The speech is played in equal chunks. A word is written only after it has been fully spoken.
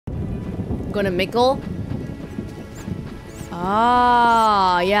Going to Mikul.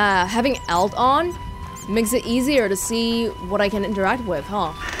 Ah, yeah. Having Alt on makes it easier to see what I can interact with,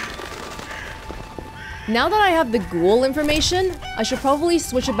 huh? Now that I have the ghoul information, I should probably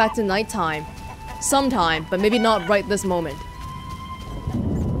switch it back to nighttime. Sometime, but maybe not right this moment.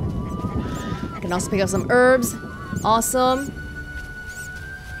 I can also pick up some herbs. Awesome.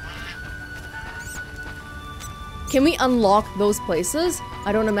 Can we unlock those places?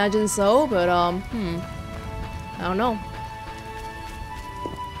 I don't imagine so, but I don't know.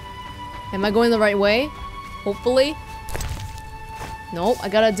 Am I going the right way? Hopefully. Nope, I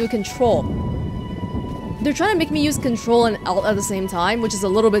gotta do control. They're trying to make me use control and alt at the same time, which is a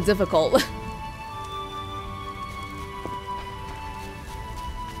little bit difficult.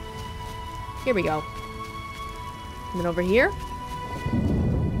 Here we go. And then over here.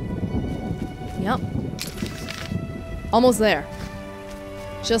 Yep. Almost there.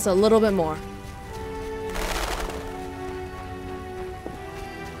 Just a little bit more.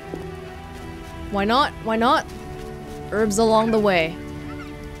 Why not? Why not? Herbs along the way.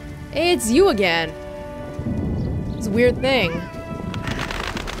 Hey, it's you again. It's a weird thing.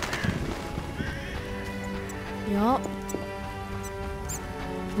 Yup.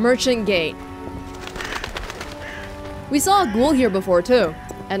 Merchant Gate. We saw a ghoul here before too,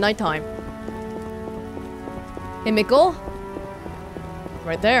 at nighttime. Hey, Mikul?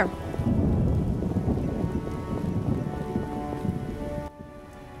 Right there.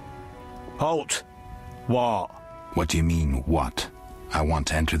 Halt! What? What do you mean, what? I want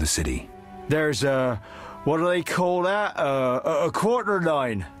to enter the city. There's what do they call that? A quarter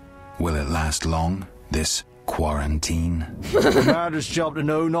line. Will it last long, this quarantine? Commander's job to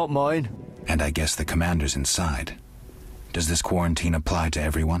know, not mine. And I guess the commander's inside. Does this quarantine apply to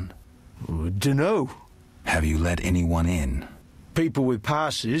everyone? Dunno. Have you let anyone in? People with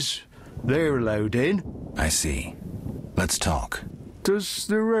passes, they're allowed in. I see. Let's talk. Does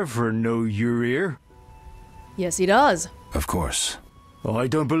the Reverend know you're here? Yes, he does. Of course. I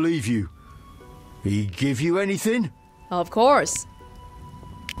don't believe you. He give you anything? Of course.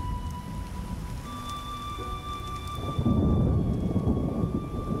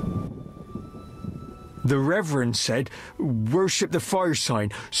 The Reverend said, worship the fire sign.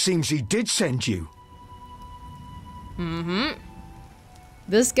 Seems he did send you.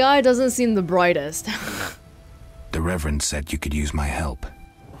 This guy doesn't seem the brightest. The Reverend said you could use my help.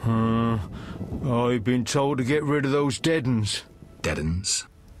 I've been told to get rid of those deadens. Deadens?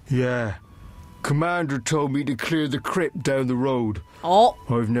 Yeah. Commander told me to clear the crypt down the road. Oh.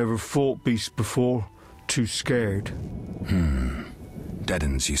 I've never fought beasts before. Too scared.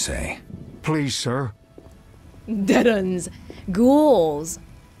 Deadens, you say? Please, sir. Deadens. Ghouls.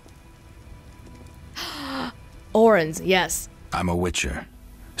 Orans, yes. I'm a witcher,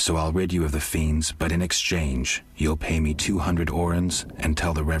 so I'll rid you of the fiends, but in exchange, you'll pay me 200 orans and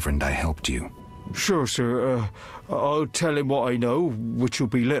tell the Reverend I helped you. Sure, sir. I'll tell him what I know, which will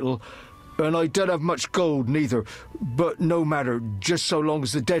be little. And I don't have much gold, neither. But no matter, just so long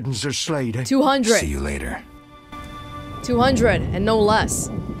as the deadens are slayed. 200. See you later. 200, and no less.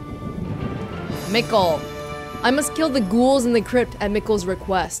 Mikul. I must kill the ghouls in the crypt at Mikul's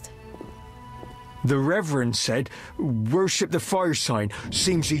request. The Reverend said, worship the fire sign.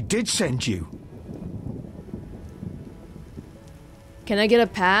 Seems he did send you. Can I get a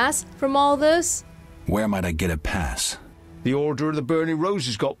pass from all this? Where might I get a pass? The Order of the Burning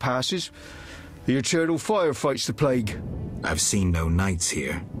Roses got passes. The Eternal Fire fights the plague. I've seen no knights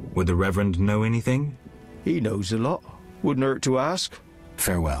here. Would the Reverend know anything? He knows a lot. Wouldn't hurt to ask.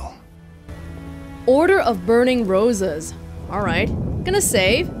 Farewell. Order of Burning Roses. Alright. Gonna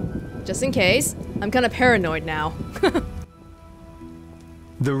save. Just in case. I'm kinda paranoid now.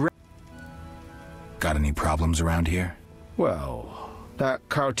 Got any problems around here? Well, that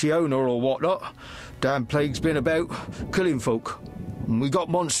Cartiona or whatnot. Damn plague's been about, killing folk. And we got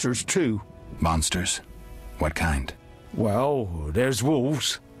monsters too. Monsters? What kind? Well, there's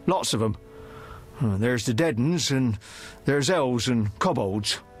wolves. Lots of them. There's the deadens, and there's elves and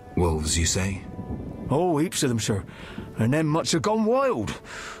kobolds. Wolves, you say? Oh, heaps of them, sir. And them much have gone wild.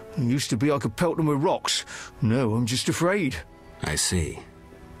 It used to be I could pelt them with rocks. No, I'm just afraid. I see.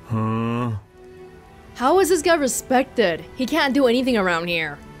 How is this guy respected? He can't do anything around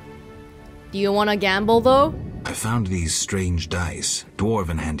here. Do you want to gamble, though? I found these strange dice,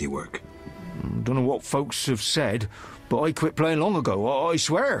 dwarven handiwork. Don't know what folks have said, but I quit playing long ago, I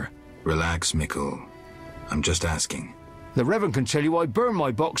swear. Relax, Mikul. I'm just asking. The Reverend can tell you I burned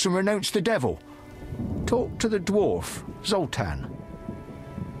my box and renounced the devil. Talk to the dwarf, Zoltan.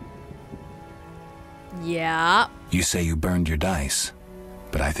 Yeah. You say you burned your dice,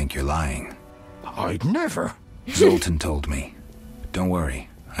 but I think you're lying. I'd never. Zoltan told me. Don't worry,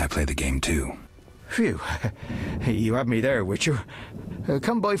 I play the game too. Phew. You had me there, Witcher.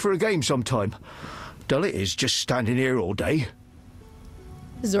 Come by for a game sometime. Dull it is just standing here all day.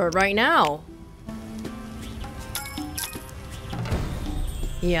 Let's do it right now.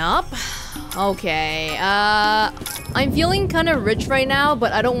 Yup. Okay, I'm feeling kind of rich right now,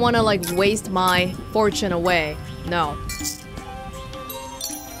 but I don't want to, like, waste my fortune away. No.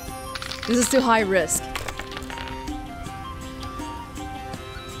 This is too high risk.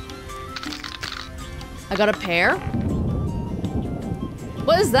 I got a pair?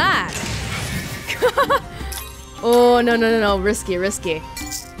 What is that? Oh, no. Risky, risky.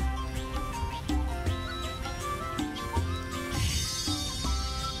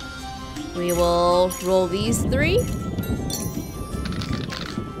 We will roll these 3.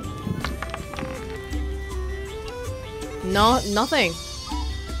 No, nothing.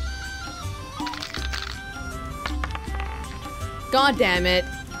 God damn it.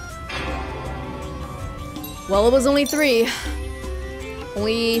 Well, it was only 3.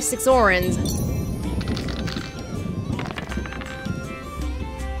 Only 6 orens.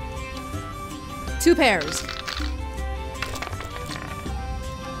 Two pairs.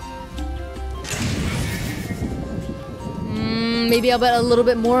 Maybe I'll bet a little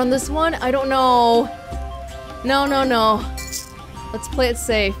bit more on this one? I don't know. No. Let's play it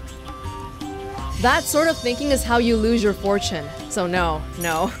safe. That sort of thinking is how you lose your fortune. So no.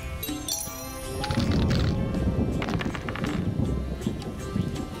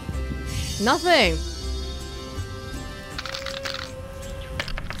 Nothing.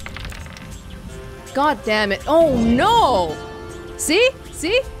 God damn it. Oh no! See?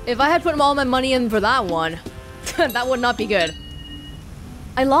 If I had put all my money in for that one, that would not be good.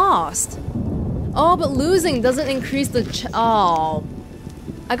 I lost. Oh, but losing doesn't increase the oh.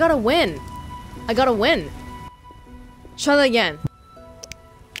 I gotta win. Try that again.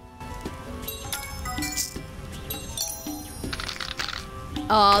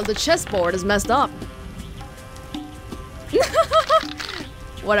 The chessboard is messed up.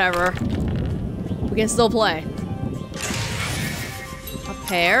 Whatever. We can still play. A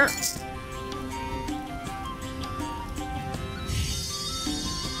pair.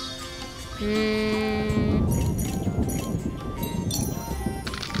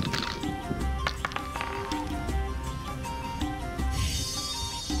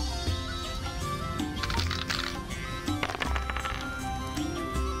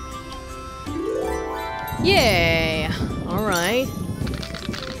 Yay! All right.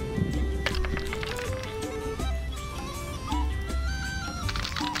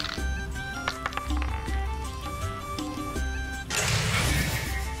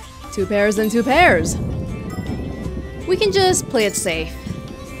 Two pairs and 2 pairs. We can just play it safe.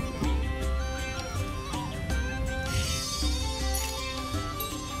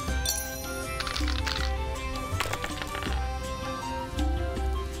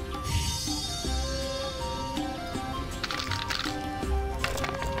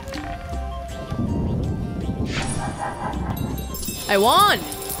 I won!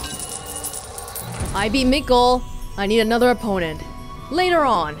 I beat Mikul. I need another opponent. Later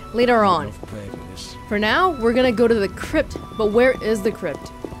on. For now, we're gonna go to the Crypt, but where is the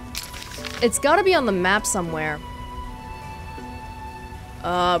Crypt? It's gotta be on the map somewhere.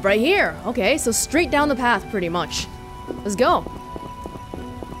 Right here. Okay, so straight down the path, pretty much. Let's go.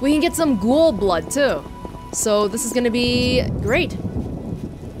 We can get some ghoul blood, too. So this is gonna be great.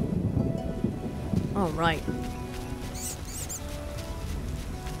 Alright.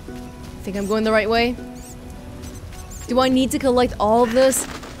 Think I'm going the right way? Do I need to collect all of this?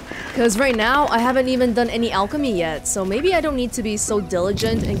 Because right now, I haven't even done any alchemy yet, so maybe I don't need to be so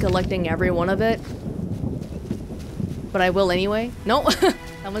diligent in collecting every one of it. But I will anyway. Nope,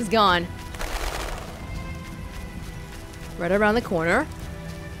 that one's gone. Right around the corner.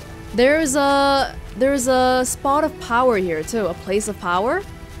 There's a spot of power here too, a place of power.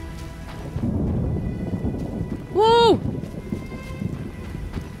 Woo!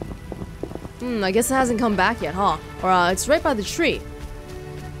 I guess it hasn't come back yet, huh? Or it's right by the tree.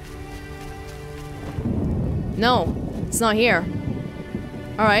 No, it's not here.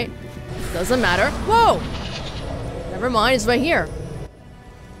 Alright. Doesn't matter. Whoa! Never mind, it's right here.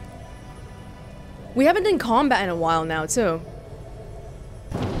 We haven't done combat in a while now, too.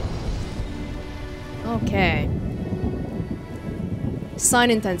 Okay.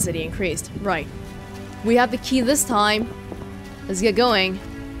 Sign intensity increased. Right. We have the key this time. Let's get going.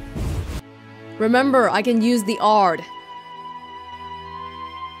 Remember, I can use the Ard.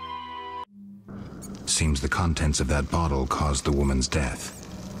 Seems the contents of that bottle caused the woman's death.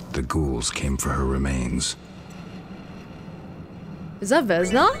 the ghouls came for her remains. Is that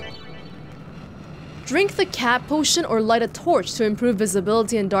Vesna? Drink the cat potion or light a torch to improve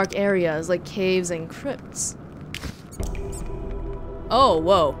visibility in dark areas like caves and crypts. Oh,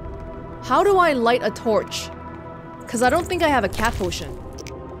 whoa. How do I light a torch? Because I don't think I have a cat potion.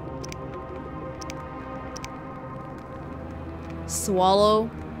 Swallow.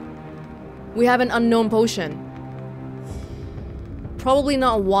 We have an unknown potion. Probably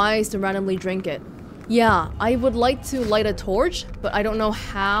not wise to randomly drink it. Yeah, I would like to light a torch, but I don't know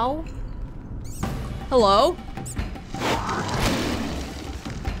how. Hello?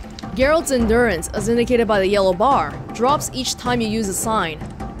 Geralt's endurance, as indicated by the yellow bar, drops each time you use a sign.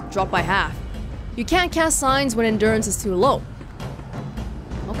 Drop by half. You can't cast signs when endurance is too low.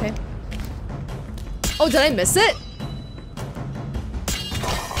 Okay. Oh, did I miss it?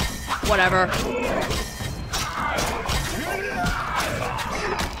 Whatever.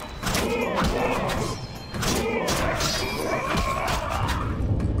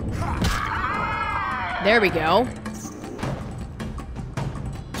 There we go.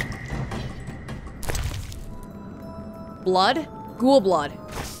 Blood? Ghoul blood.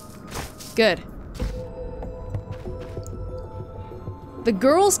 Good. The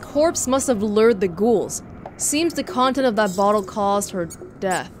girl's corpse must have lured the ghouls. Seems the content of that bottle caused her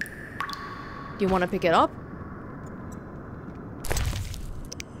death. Do you want to pick it up?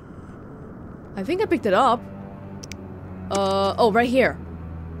 I think I picked it up. Oh, right here.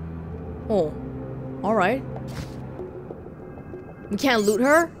 Oh. Alright. We can't loot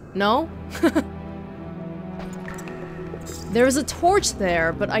her? No? There is a torch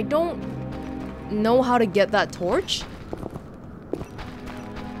there, but I don't know how to get that torch.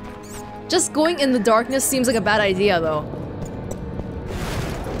 Just going in the darkness seems like a bad idea, though.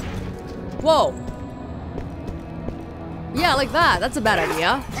 Whoa. Yeah, like that. That's a bad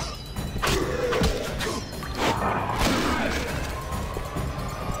idea.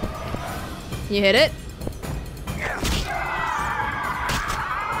 You hit it?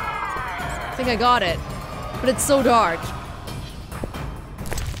 I think I got it. But it's so dark.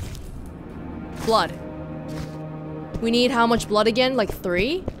 Blood. We need how much blood again? Like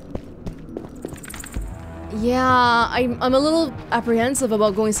 3? Yeah, I'm a little apprehensive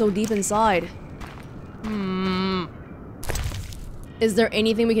about going so deep inside. Is there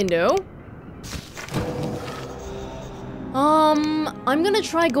anything we can do? I'm gonna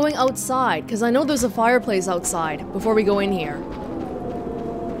try going outside, because I know there's a fireplace outside before we go in here.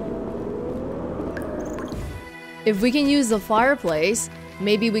 If we can use the fireplace,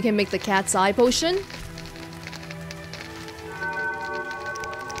 maybe we can make the cat's eye potion?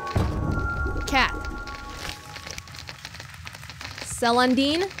 Cat.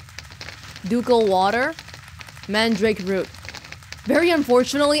 Celandine. Ducal water. Mandrake root. Very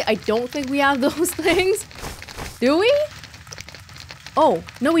unfortunately, I don't think we have those things. Do we? Oh,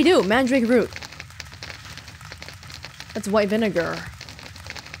 no we do. Mandrake root. That's white vinegar.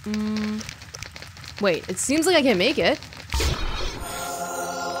 Wait, it seems like I can make it.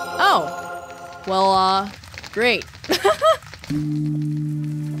 Oh. Well, great.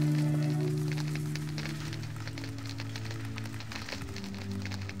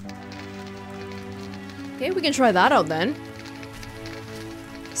 Okay, we can try that out then.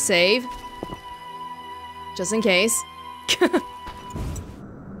 Save. Just in case.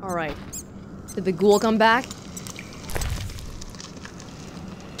 Alright. Did the ghoul come back?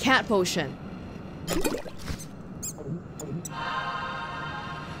 Cat potion.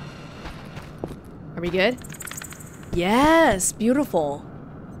 Are we good? Yes! Beautiful.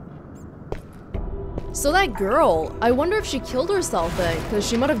 So that girl, I wonder if she killed herself then, because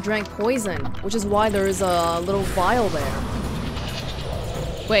she might have drank poison, which is why there is a little vial there.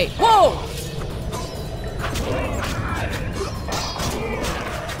 Wait, whoa!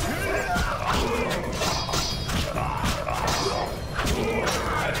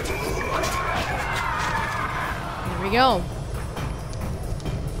 Here we go.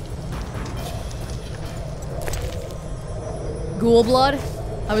 Ghoul blood?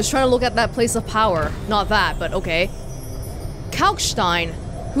 I was trying to look at that place of power. Not that, but okay. Kalkstein.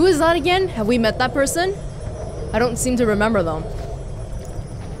 Who is that again? Have we met that person? I don't seem to remember them.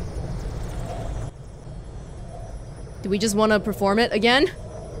 Do we just want to perform it again?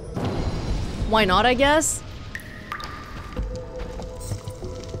 Why not, I guess?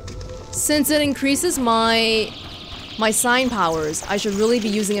 Since it increases my sign powers, I should really be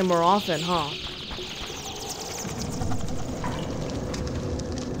using it more often, huh?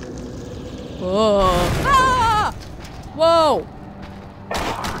 Whoa. Ah! Whoa!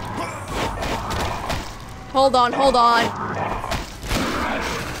 Hold on, hold on.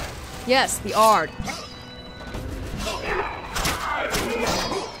 Yes, the Ard.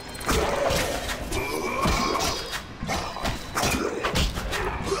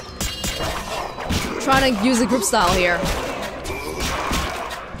 Trying to use the group style here.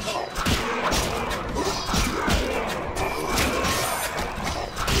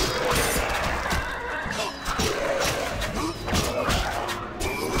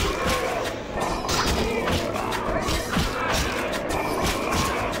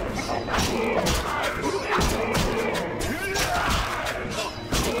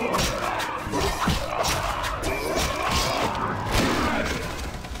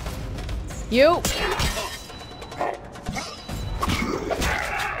 You.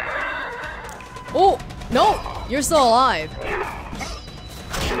 Oh, no, you're still alive.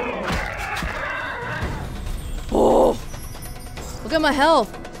 Oh, look at my health.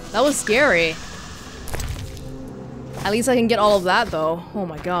 That was scary. At least I can get all of that though. Oh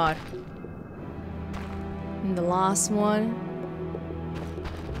my god. And the last one.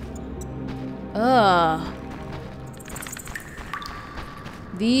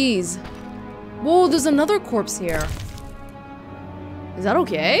 These. Whoa, there's another corpse here. Is that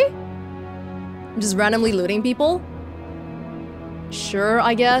okay? I'm just randomly looting people? Sure,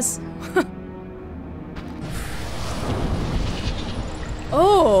 I guess.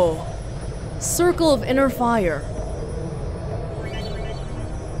 Oh! Circle of Inner Fire.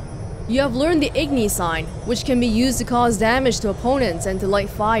 You have learned the Igni sign, which can be used to cause damage to opponents and to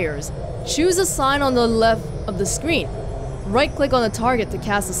light fires. Choose a sign on the left of the screen. Right-click on the target to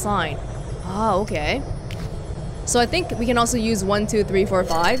cast a sign. Ah, okay. So I think we can also use 1, 2, 3, 4,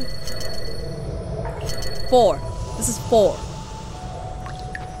 5. 4. This is 4.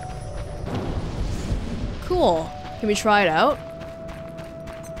 Cool. Can we try it out?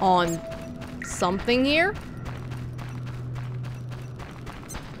 On something here?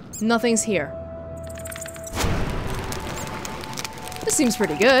 Nothing's here. This seems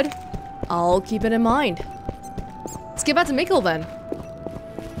pretty good. I'll keep it in mind. Let's get back to Mikul then.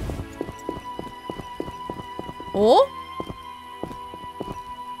 Oh?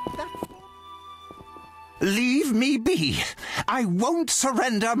 Leave me be. I won't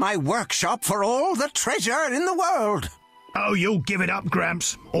surrender my workshop for all the treasure in the world. Oh, you'll give it up,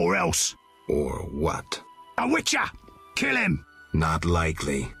 Gramps, or else. Or what? A witcher! Kill him! Not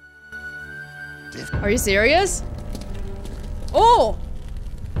likely. Are you serious? Oh!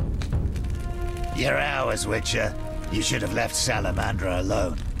 You're ours, Witcher. You should have left Salamandra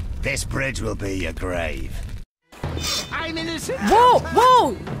alone. This bridge will be your grave. I'm innocent. Whoa!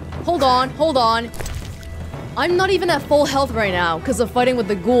 Whoa! Hold on, hold on. I'm not even at full health right now because of fighting with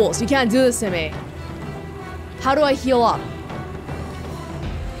the ghouls. You can't do this to me. How do I heal up?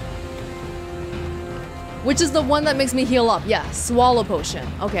 Which is the one that makes me heal up? Yeah, swallow potion.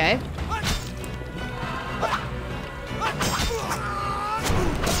 Okay.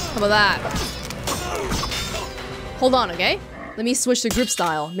 How about that? Hold on, okay? Let me switch to group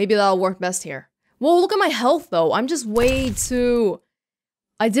style. Maybe that'll work best here. Whoa, look at my health though. I'm just way too...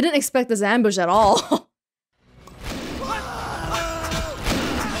 I didn't expect this ambush at all.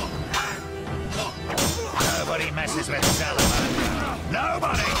 Nobody messes with Salamandra.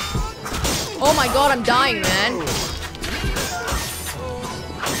 Nobody! Oh my god, I'm dying, man.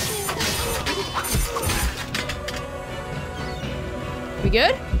 We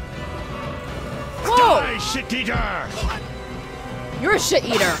good? Whoa! Die, shit-eater! You're a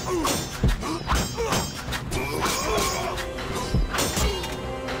shit-eater.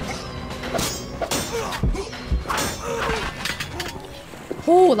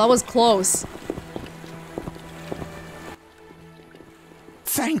 Oh, that was close.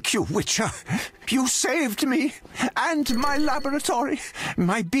 Thank you, Witcher. You saved me, and my laboratory,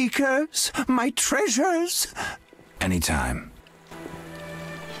 my beakers, my treasures. Anytime.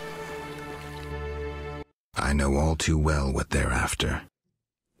 I know all too well what they're after.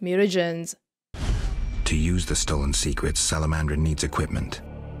 Mutagens. To use the stolen secrets, Salamandra needs equipment.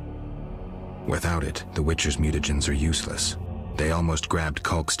 Without it, the Witcher's mutagens are useless. They almost grabbed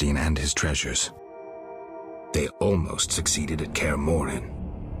Kalkstein and his treasures. They almost succeeded at Kaer Morhen.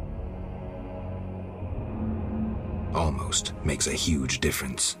 Almost makes a huge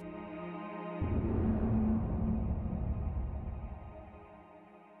difference.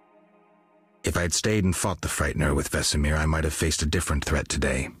 If I'd stayed and fought the Frightener with Vesemir, I might have faced a different threat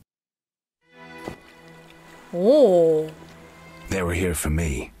today. Oh. They were here for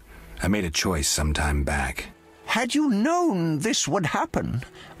me. I made a choice some time back. Had you known this would happen,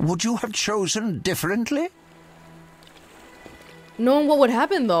 would you have chosen differently? Knowing what would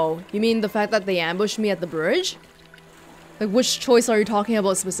happen though? You mean the fact that they ambushed me at the bridge? Like, which choice are you talking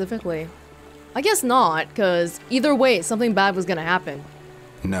about specifically? I guess not, because either way, something bad was gonna happen.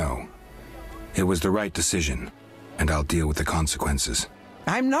 No. It was the right decision, and I'll deal with the consequences.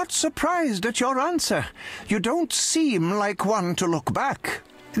 I'm not surprised at your answer. You don't seem like one to look back.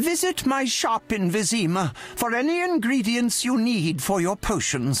 Visit my shop in Vizima for any ingredients you need for your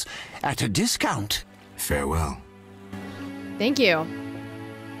potions at a discount. Farewell. Thank you.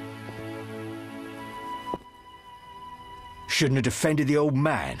 Shouldn't have defended the old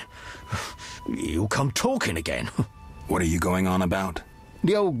man. He'll come talking again. What are you going on about?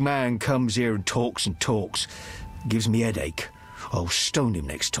 The old man comes here and talks. Gives me headache. I'll stone him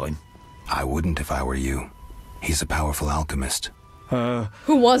next time. I wouldn't if I were you. He's a powerful alchemist.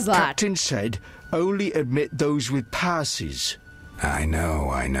 Who was that? Captain said only admit those with passes. I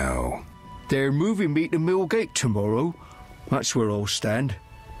know. They're moving me to Millgate tomorrow. That's where I'll stand.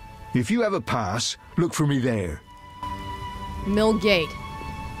 If you have a pass, look for me there. Millgate.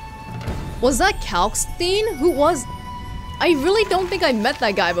 Was that Kalkstein? Who was... I really don't think I met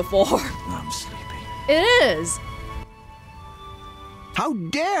that guy before. I'm sleepy. It is. How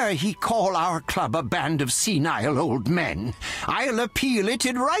dare he call our club a band of senile old men? I'll appeal it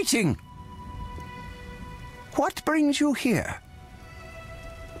in writing. What brings you here?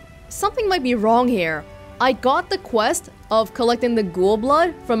 Something might be wrong here. I got the quest of collecting the ghoul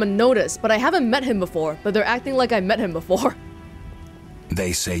blood from a notice, but I haven't met him before, but they're acting like I met him before.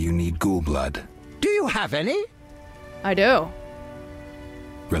 They say you need ghoul blood. Do you have any? I do.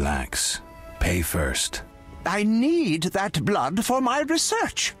 Relax. Pay first. I need that blood for my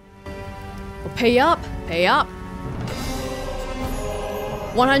research. Well, pay up.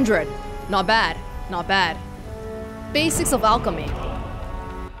 100. Not bad. Basics of alchemy.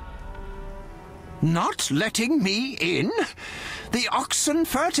 Not letting me in? The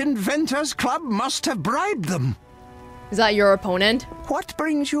Oxenfurt Inventors Club must have bribed them. Is that your opponent? What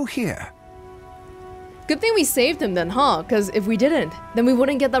brings you here? Good thing we saved him then, huh? Because if we didn't, then we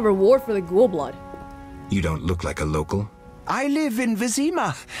wouldn't get that reward for the ghoul blood. You don't look like a local? I live in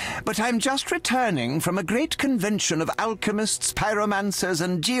Vizima, but I'm just returning from a great convention of alchemists, pyromancers,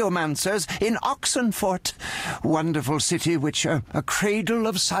 and geomancers in Oxenfurt. Wonderful city, which a cradle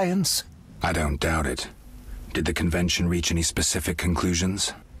of science. I don't doubt it. Did the convention reach any specific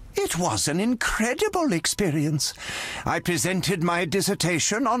conclusions? It was an incredible experience. I presented my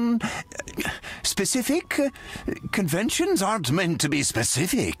dissertation on specific. Conventions aren't meant to be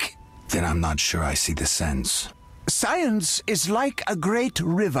specific. Then I'm not sure I see the sense. Science is like a great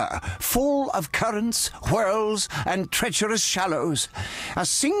river, full of currents, whirls, and treacherous shallows. A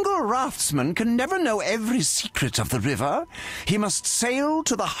single raftsman can never know every secret of the river. He must sail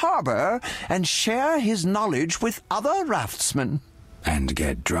to the harbor and share his knowledge with other raftsmen. And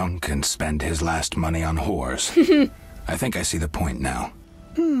get drunk and spend his last money on whores. I think I see the point now.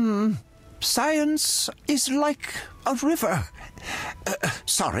 Science is like a river.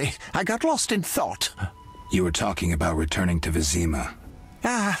 Sorry, I got lost in thought. You were talking about returning to Vizima.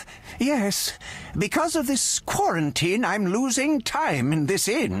 Yes. Because of this quarantine, I'm losing time in this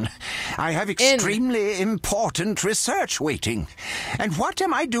inn. I have extremely important research waiting. And what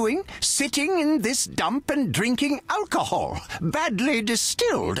am I doing? Sitting in this dump and drinking alcohol. Badly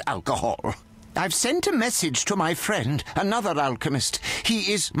distilled alcohol. I've sent a message to my friend, another alchemist.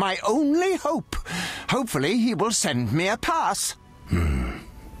 He is my only hope. Hopefully he will send me a pass.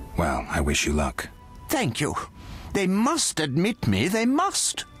 Well, I wish you luck. Thank you. They must admit me, they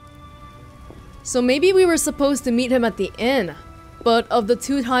must. So maybe we were supposed to meet him at the inn, but of the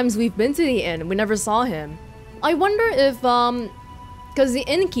 2 times we've been to the inn, we never saw him. I wonder if, because the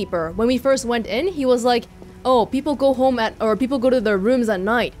innkeeper, when we first went in, he was like, oh, people go home or people go to their rooms at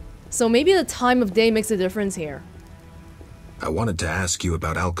night. So maybe the time of day makes a difference here. I wanted to ask you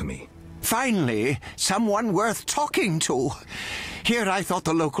about alchemy. Finally, someone worth talking to. Here I thought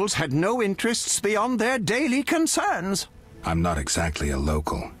the locals had no interests beyond their daily concerns. I'm not exactly a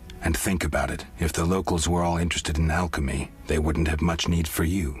local. And think about it. If the locals were all interested in alchemy, they wouldn't have much need for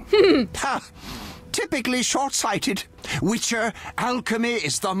you. Ha! Typically short-sighted. Witcher, alchemy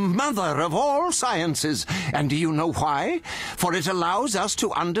is the mother of all sciences. And do you know why? For it allows us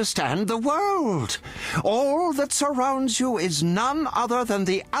to understand the world. All that surrounds you is none other than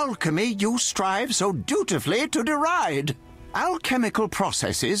the alchemy you strive so dutifully to deride. Alchemical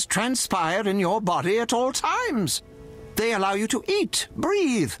processes transpire in your body at all times. They allow you to eat,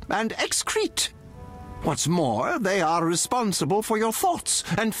 breathe, and excrete. What's more, they are responsible for your thoughts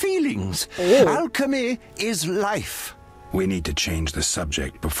and feelings. Alchemy is life. We need to change the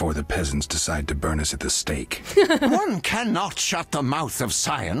subject before the peasants decide to burn us at the stake. One cannot shut the mouth of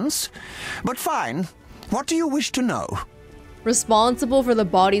science. But fine. What do you wish to know? responsible for the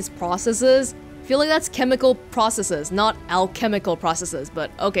body's processes. I feel like that's chemical processes, not alchemical processes,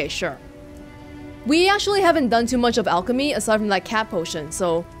 but okay, sure. We actually haven't done too much of alchemy aside from that cat potion,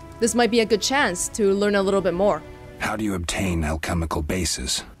 so this might be a good chance to learn a little bit more. How do you obtain alchemical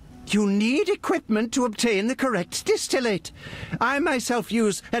bases? You need equipment to obtain the correct distillate. I myself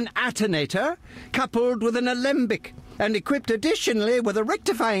use an attenator coupled with an alembic and equipped additionally with a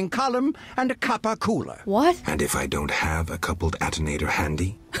rectifying column and a copper cooler. What? And if I don't have a coupled attenator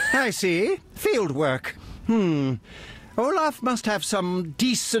handy? I see. Field work. Olaf must have some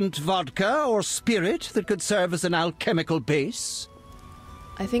decent vodka or spirit that could serve as an alchemical base.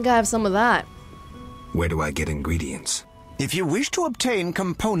 I think I have some of that. Where do I get ingredients? If you wish to obtain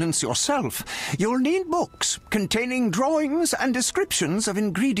components yourself, you'll need books containing drawings and descriptions of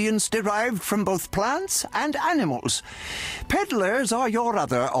ingredients derived from both plants and animals. Peddlers are your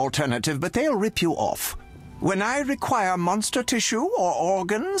other alternative, but they'll rip you off. When I require monster tissue or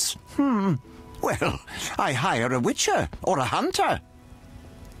organs, well, I hire a witcher or a hunter.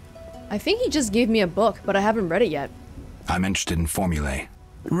 I think he just gave me a book, but I haven't read it yet. I'm interested in formulae.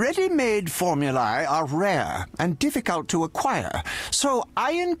 Ready-made formulae are rare and difficult to acquire, so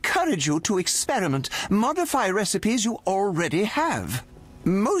I encourage you to experiment, modify recipes you already have.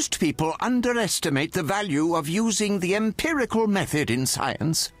 Most people underestimate the value of using the empirical method in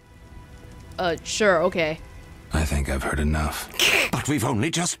science. Sure, okay. I think I've heard enough. But we've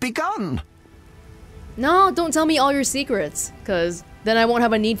only just begun. No, don't tell me all your secrets, cause then I won't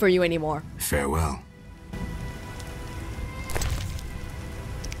have a need for you anymore. Farewell.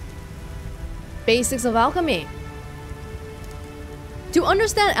 Basics of alchemy. To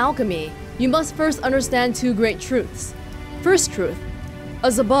understand alchemy, you must first understand two great truths. First truth,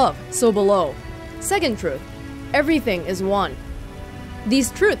 as above, so below. Second truth, everything is one.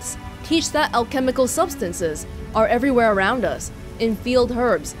 These truths teach that alchemical substances are everywhere around us, in field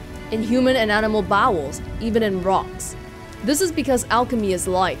herbs, in human and animal bowels, even in rocks. This is because alchemy is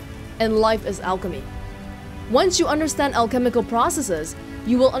life, and life is alchemy. Once you understand alchemical processes,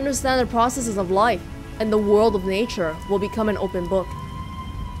 you will understand the processes of life, and the world of nature will become an open book.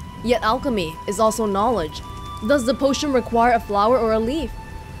 Yet alchemy is also knowledge. Does the potion require a flower or a leaf?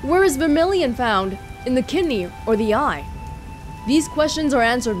 Where is vermilion found? In the kidney or the eye? These questions are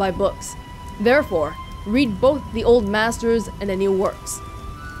answered by books. Therefore, read both the old masters and the new works.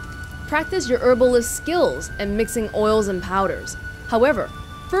 Practice your herbalist skills and mixing oils and powders. However,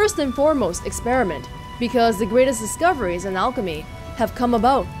 first and foremost, experiment, because the greatest discoveries in alchemy have come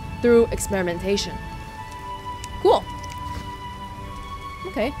about through experimentation. Cool.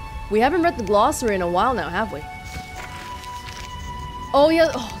 Okay. We haven't read the glossary in a while now, have we? Oh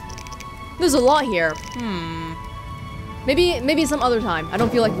yeah, there's a lot here. Maybe some other time. I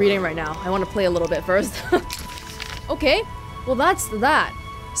don't feel like reading right now. I want to play a little bit first. Okay, well that's that.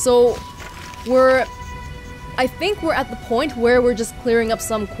 So, I think we're at the point where we're just clearing up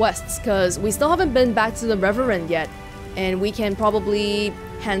some quests, because we still haven't been back to the Reverend yet. And we can probably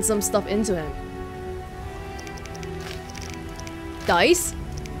hand some stuff into him. Dice.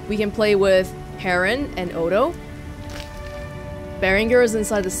 We can play with Heron and Odo. Berenger is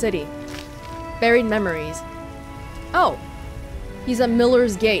inside the city. Buried memories. Oh. He's at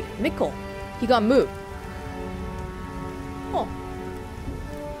Miller's Gate. Mikul. He got moved. Oh.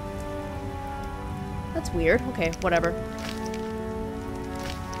 That's weird. Okay, whatever.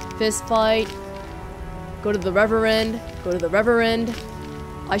 Fist fight. Go to the Reverend. Go to the Reverend.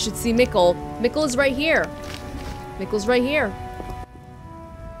 I should see Mikul. Mikul is right here. Mikul's right here.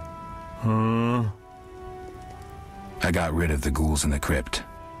 I got rid of the ghouls in the crypt.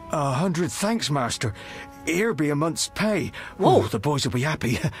 100 thanks, Master. Here be a month's pay. Whoa. Oh, the boys will be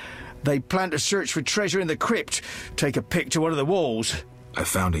happy. They plan to search for treasure in the crypt. Take a pic to one of the walls. I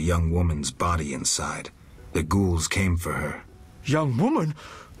found a young woman's body inside. The ghouls came for her. Young woman?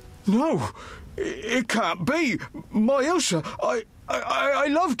 No. It can't be. My Ilsa, I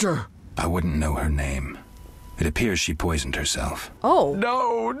loved her. I wouldn't know her name. It appears she poisoned herself. Oh.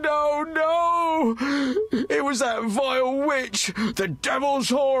 No, no, no! It was that vile witch! The devil's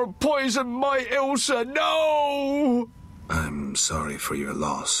whore poisoned my Ilsa! No! I'm sorry for your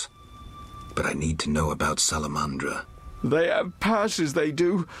loss, but I need to know about Salamandra. They have passes, they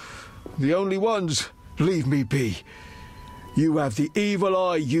do. The only ones. Leave me be. You have the evil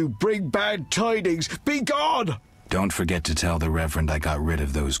eye, you bring bad tidings. Be gone! Don't forget to tell the Reverend I got rid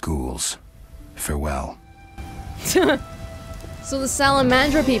of those ghouls. Farewell. So the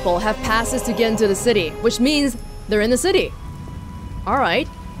Salamandra people have passes to get into the city, which means they're in the city. Alright.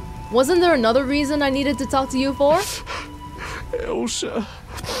 Wasn't there another reason I needed to talk to you for? Ilsa,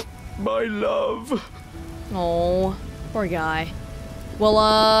 my love. Oh. Poor guy.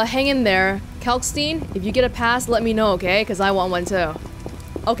 Well, hang in there. Kalkstein, if you get a pass, let me know, okay? Because I want one too.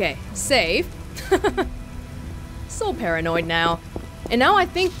 Okay, save. So paranoid now. And now I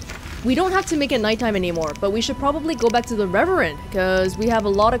think we don't have to make it nighttime anymore, but we should probably go back to the Reverend, because we have a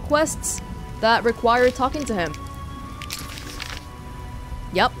lot of quests that require talking to him.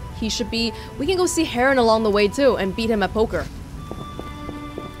 Yep, he should be... We can go see Heron along the way too, and beat him at poker.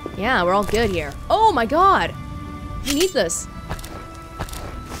 Yeah, we're all good here. Oh my god! We need this.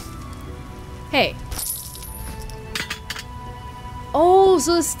 Hey. Oh,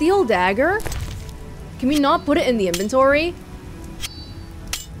 so the steel dagger? Can we not put it in the inventory?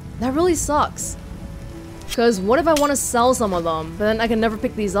 That really sucks. Because what if I want to sell some of them, but then I can never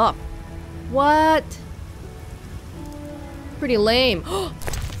pick these up? What? Pretty lame.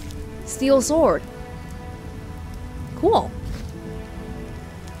 Steel sword. Cool.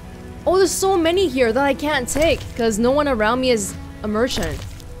 Oh, there's so many here that I can't take because no one around me is a merchant.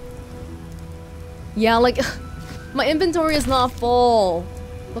 Yeah, like, my inventory is not full.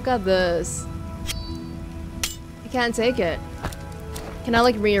 Look at this. I can't take it. Can I,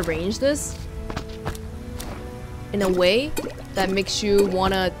 like, rearrange this? In a way that makes you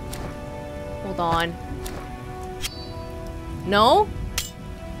wanna... Hold on. No?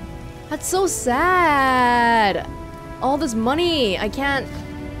 That's so sad. All this money. I can't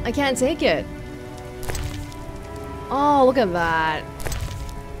take it. Oh, look at that.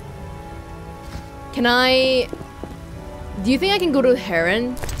 Can I... Do you think I can go to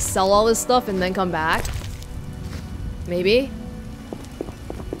Heron, sell all this stuff, and then come back? Maybe?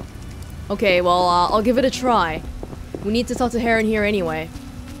 Okay, well, I'll give it a try. We need to talk to Heron here anyway.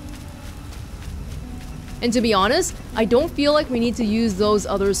 And to be honest, I don't feel like we need to use those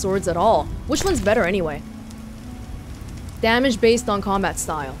other swords at all. Which one's better anyway? Damage based on combat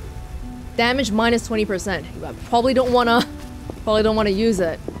style. Damage minus 20%. I probably don't wanna use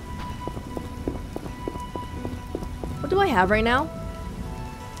it. What do I have right now?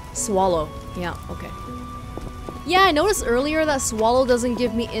 Swallow. Yeah, okay. Yeah, I noticed earlier that Swallow doesn't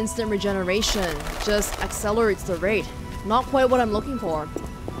give me instant regeneration, just accelerates the rate. Not quite what I'm looking for.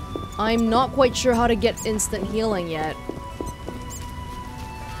 I'm not quite sure how to get instant healing yet.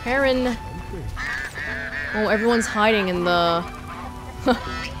 Heron. Oh, everyone's hiding in the...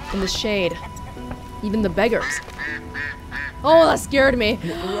 in the shade. Even the beggars. Oh, that scared me.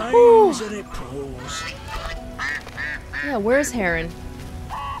 Yeah, where's Heron?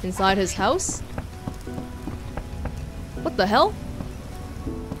 Inside his house? What the hell?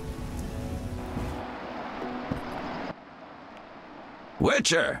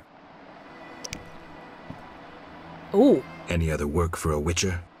 Witcher! Ooh. Any other work for a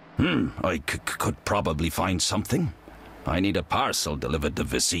witcher? I could probably find something. I need a parcel delivered to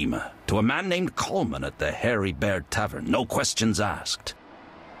Visima, to a man named Coleman at the Hairy Bear Tavern. No questions asked.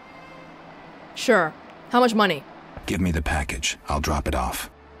 Sure. How much money? Give me the package. I'll drop it off.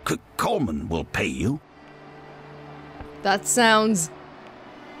 Coleman will pay you. That sounds...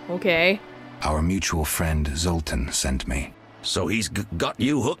 okay. Our mutual friend Zoltan sent me. So he's got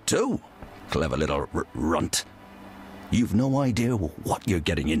you hooked too? Clever little runt. You've no idea what you're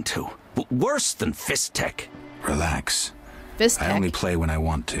getting into. Worse than fist tech. Relax. Fist tech? I only play when I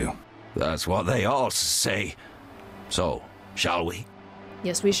want to. That's what they all say. So, shall we?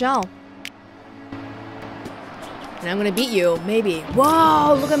 Yes, we shall. And I'm gonna beat you, maybe.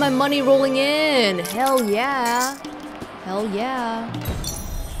 Whoa, look at my money rolling in. Hell yeah. Hell yeah.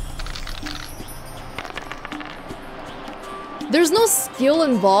 There's no skill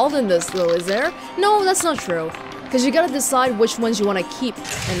involved in this though, is there? No, that's not true. Because you gotta decide which ones you want to keep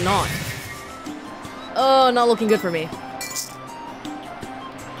and not. Oh, not looking good for me.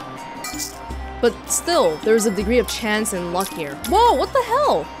 But still, there's a degree of chance and luck here. Whoa, what the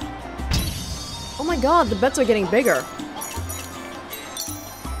hell? Oh my god, the bets are getting bigger.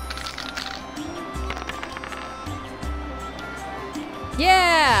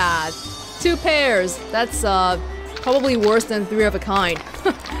 Yeah! 2 pairs. That's, probably worse than 3 of a kind.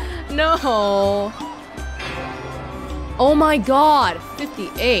 No! Oh my god!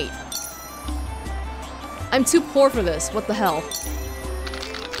 58. I'm too poor for this. What the hell?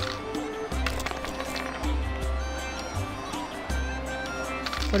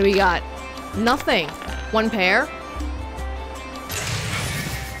 What do we got? Nothing. 1 pair?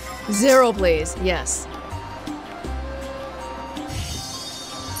 0, please. Yes.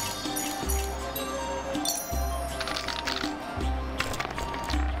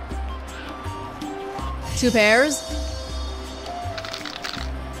 Two pairs?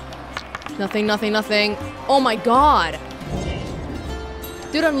 Nothing, nothing, nothing. Oh my god!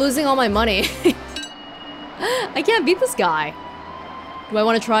 Dude, I'm losing all my money. I can't beat this guy. Do I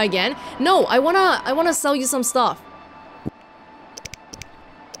want to try again? No, I wanna sell you some stuff.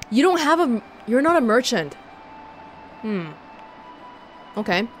 You don't have a... You're not a merchant.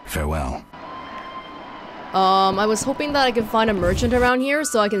 Okay. Farewell. I was hoping that I could find a merchant around here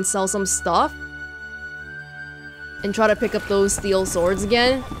so I can sell some stuff. And try to pick up those steel swords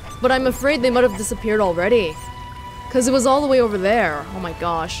again. But I'm afraid they might have disappeared already. Because it was all the way over there. Oh my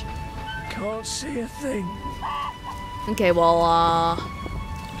gosh. Can't see a thing. Okay, well,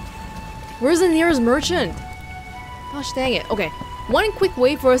 where's the nearest merchant? Gosh dang it. Okay, one quick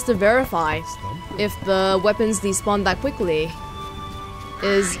way for us to verify if the weapons despawn that quickly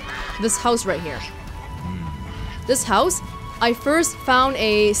is this house right here. This house, I first found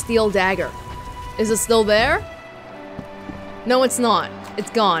a steel dagger. Is it still there? No, it's not. It's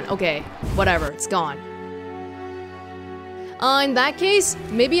gone. Okay, whatever, it's gone. In that case,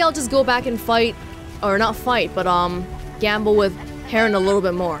 maybe I'll just go back and fight, or not fight, but gamble with Heron a little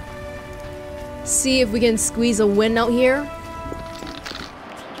bit more. See if we can squeeze a win out here.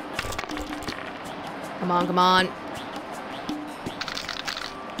 Come on, come on.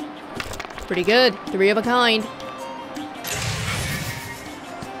 Pretty good. 3 of a kind.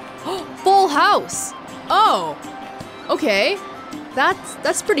 Full house! Oh! Okay.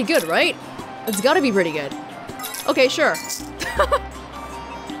 That's pretty good, right? It's gotta be pretty good. Okay, sure.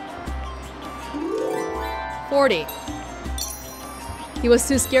 40. He was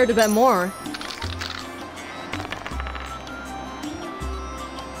too scared to bet more.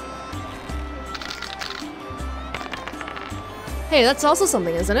 Hey, that's also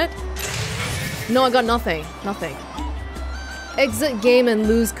something, isn't it? No, I got nothing. Nothing. Exit game and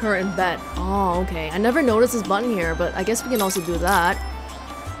lose current bet. Oh, okay. I never noticed this button here, but I guess we can also do that.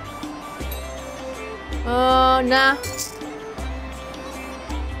 Nah.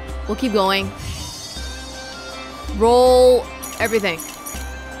 We'll keep going. Roll everything.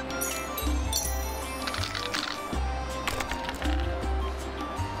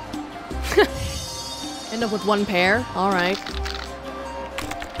 End up with 1 pair. Alright.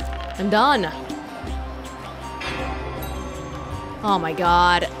 I'm done. Oh my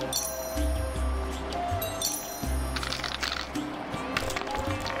god.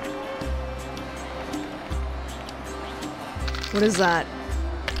 What is that?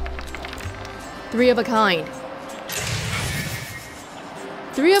 3 of a kind.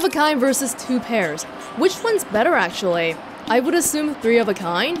 3 of a kind versus 2 pairs. Which one's better, actually? I would assume 3 of a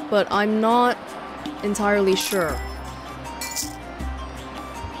kind, but I'm not entirely sure.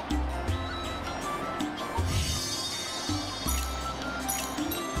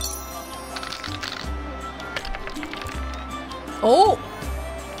 Oh!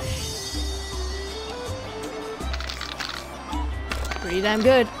 Pretty damn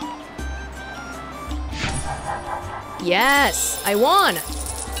good. Yes! I won!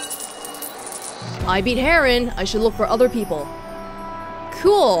 I beat Heron. I should look for other people.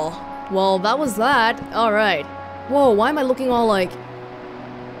 Cool! Well, that was that. Alright. Whoa, why am I looking all like...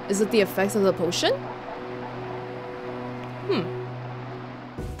 Is it the effects of the potion?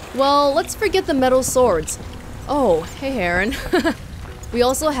 Well, let's forget the metal swords. Oh, hey Heron. We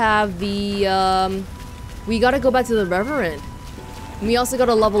also have the, we gotta go back to the Reverend. We also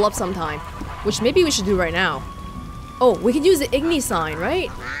gotta level up sometime, which maybe we should do right now. Oh, we could use the Igni sign, right?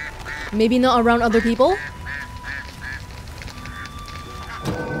 Maybe not around other people?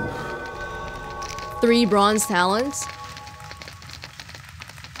 3 bronze talents.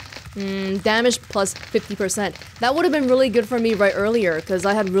 Damage plus 50%. That would have been really good for me right earlier, because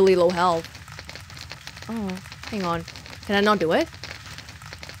I had really low health. Oh, hang on. Can I not do it?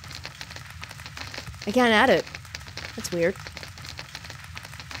 I can't add it. That's weird.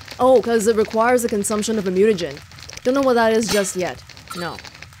 Oh, because it requires the consumption of a mutagen. Don't know what that is just yet. No.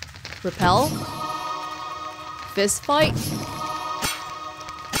 Repel? Fist fight?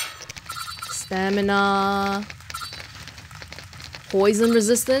 Stamina... Poison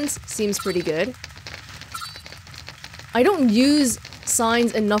resistance? Seems pretty good. I don't use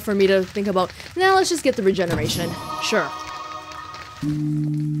signs enough for me to think about, nah, let's just get the regeneration. Sure.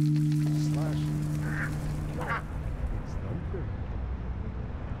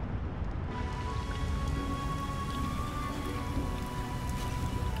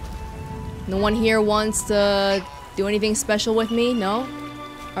 No one here wants to do anything special with me? No?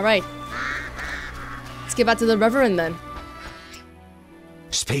 Alright. Let's get back to the Reverend then.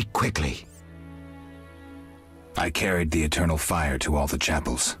 Speak quickly. I carried the eternal fire to all the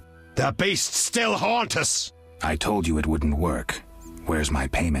chapels. The beasts still haunt us! I told you it wouldn't work. Where's my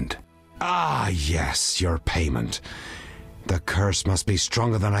payment? Ah, yes, your payment. The curse must be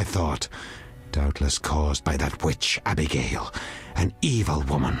stronger than I thought. Doubtless caused by that witch, Abigail. An evil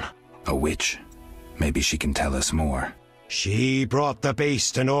woman. A witch? Maybe she can tell us more. She brought the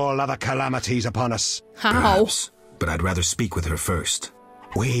beast and all other calamities upon us. How? Perhaps, but I'd rather speak with her first.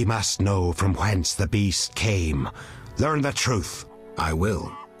 We must know from whence the beast came. Learn the truth. I will,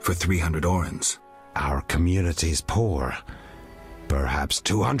 for 300 orens. Our community's poor. Perhaps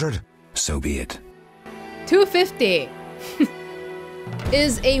 200? So be it. 250.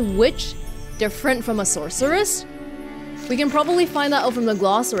 Is a witch different from a sorceress? We can probably find that out from the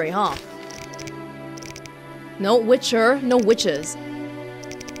glossary, huh? No witcher, no witches.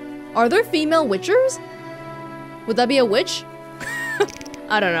 Are there female witchers? Would that be a witch?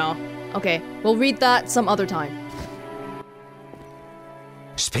 I don't know. Okay, we'll read that some other time.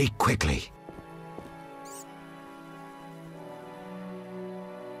 Speak quickly.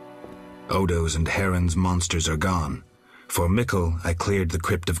 Odo's and Heron's monsters are gone. For Mikul, I cleared the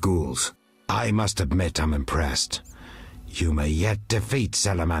Crypt of Ghouls. I must admit I'm impressed. You may yet defeat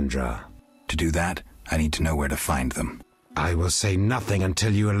Salamandra. To do that, I need to know where to find them. I will say nothing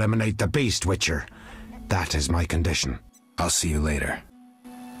until you eliminate the beast, Witcher. That is my condition. I'll see you later.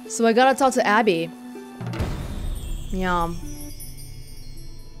 So I gotta talk to Abby. Yeah.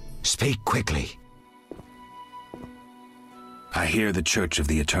 Speak quickly. I hear the Church of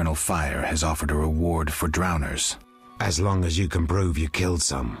the Eternal Fire has offered a reward for drowners. As long as you can prove you killed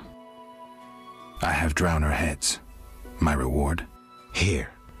some. I have drowner heads. My reward?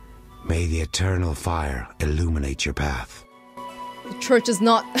 Here. May the Eternal Fire illuminate your path. The church is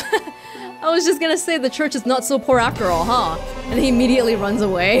not... I was just gonna say the church is not so poor after all, huh? And he immediately runs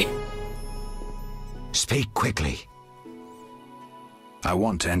away. Speak quickly. I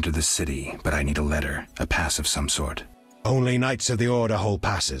want to enter the city, but I need a letter, a pass of some sort. Only Knights of the Order hold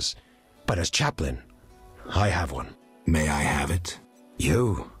passes. But as chaplain, I have one. May I have it?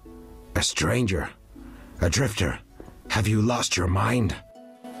 You? A stranger? A drifter? Have you lost your mind?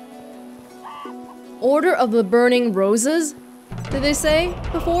 Order of the Burning Roses? Did they say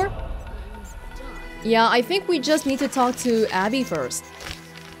before? Yeah, I think we just need to talk to Abby first.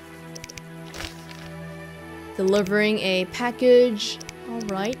 Delivering a package.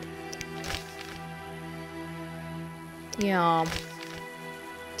 Alright. Yeah.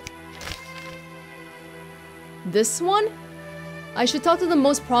 This one? I should talk to the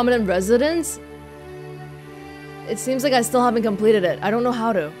most prominent residents. It seems like I still haven't completed it. I don't know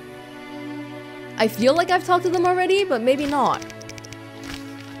how to. I feel like I've talked to them already, but maybe not.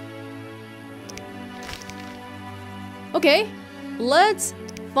 Okay, let's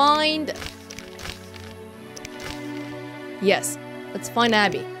find... Yes, let's find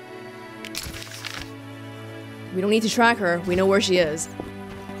Abby. We don't need to track her, we know where she is.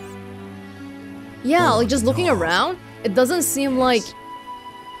 Yeah, like just looking around, it doesn't seem like...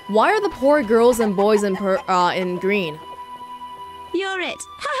 Why are the poor girls and boys in green? You're it!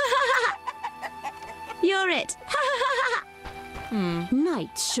 You're it!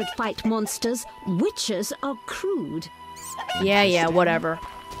 Knights should fight monsters. Witches are crude. Yeah, whatever.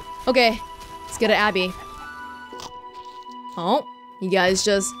 Okay, let's get to Abby. Oh, you guys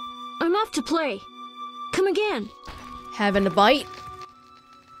just... I'm off to play. Come again. Having a bite?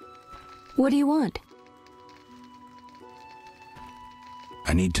 What do you want?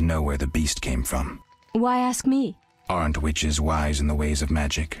 I need to know where the beast came from. Why ask me? Aren't witches wise in the ways of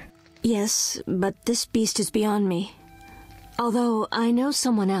magic? Yes, but this beast is beyond me. Although I know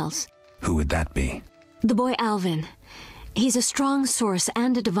someone else. Who would that be? The boy Alvin. He's a strong source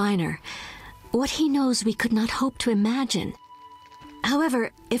and a diviner. What he knows we could not hope to imagine.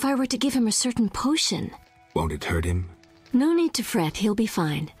 However, if I were to give him a certain potion... Won't it hurt him? No need to fret, he'll be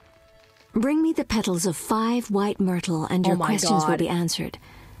fine. Bring me the petals of 5 white myrtle and your questions will be answered.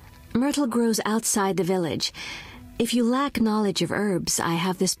 Myrtle grows outside the village. If you lack knowledge of herbs, I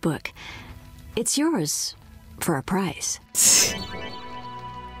have this book. It's yours for a price.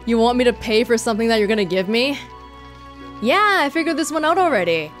 You want me to pay for something that you're gonna give me? Yeah, I figured this one out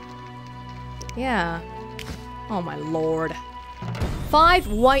already. Yeah. Oh my lord. 5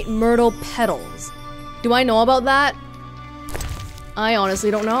 white myrtle petals. Do I know about that? I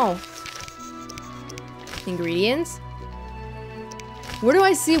honestly don't know. Ingredients? Where do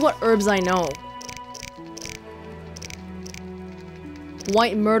I see what herbs I know?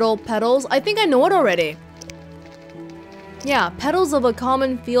 White myrtle petals? I think I know it already. Yeah, petals of a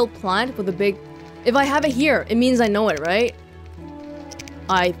common field plant with a big... If I have it here, it means I know it, right?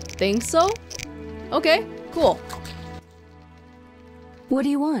 I think so? Okay, cool. What do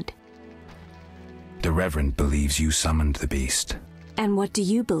you want? The Reverend believes you summoned the beast. And what do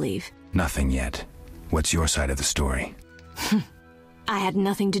you believe? Nothing yet. What's your side of the story? I had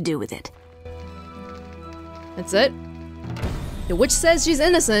nothing to do with it. That's it. The witch says she's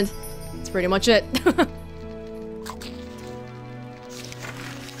innocent. That's pretty much it.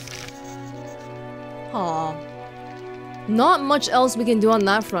 Aw. Not much else we can do on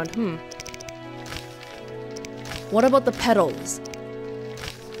that front, What about the petals?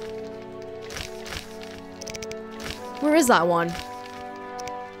 Where is that one?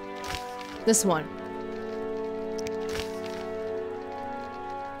 This one.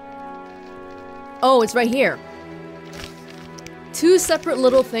 Oh, it's right here. 2 separate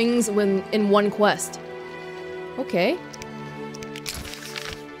little things in one quest. Okay.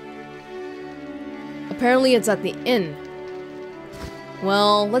 Apparently it's at the inn.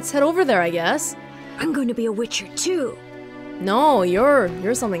 Well, let's head over there, I guess. I'm going to be a witcher too. No, you're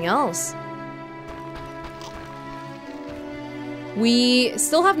something else. We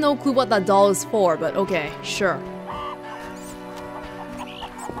still have no clue what that doll is for, but okay, sure.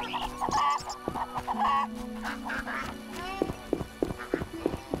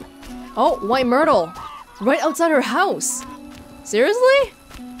 Oh, white myrtle! Right outside her house! Seriously?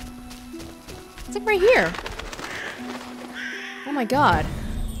 It's like right here. Oh my god.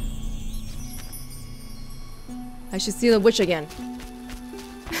 I should see the witch again.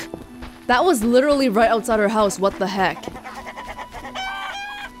 That was literally right outside her house, what the heck?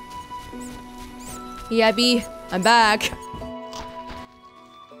 Hey Abby, I'm back.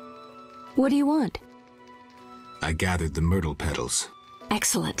 What do you want? I gathered the myrtle petals.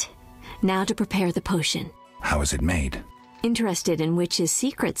 Excellent. Now to prepare the potion. How is it made? Interested in witches'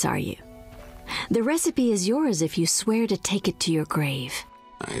 secrets, are you? The recipe is yours if you swear to take it to your grave.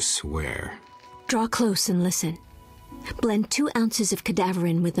 I swear. Draw close and listen. Blend 2 ounces of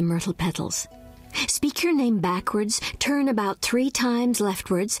cadaverine with the myrtle petals. Speak your name backwards, turn about 3 times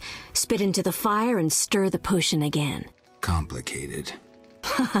leftwards, spit into the fire and stir the potion again. Complicated.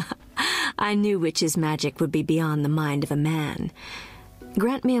 I knew witches' magic would be beyond the mind of a man.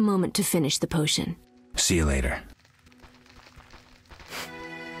 Grant me a moment to finish the potion. See you later.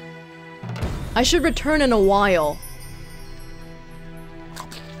 I should return in a while.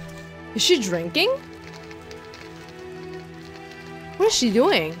 Is she drinking? What is she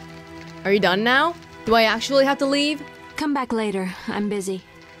doing? Are you done now? Do I actually have to leave? Come back later. I'm busy.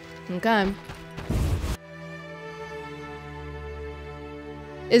 Okay.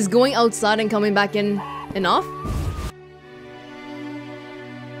 Is going outside and coming back in enough?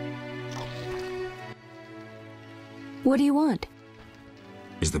 What do you want?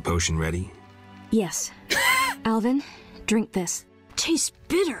 Is the potion ready? Yes. Alvin, drink this. Tastes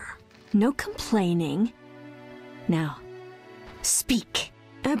bitter. No complaining. Now, speak.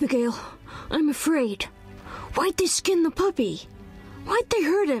 Abigail, I'm afraid. Why'd they skin the puppy? Why'd they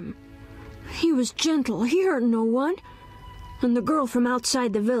hurt him? He was gentle. He hurt no one. And the girl from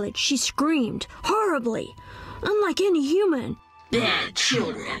outside the village, she screamed horribly, unlike any human. Bad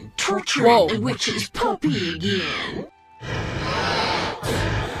children torturing the witch's puppy again.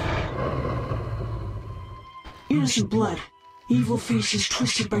 Innocent blood. Evil faces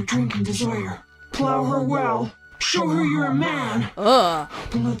twisted by drink and desire. Plow her well. Show her you're a man.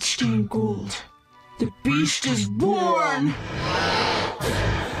 Blood-stained gold. The beast is born.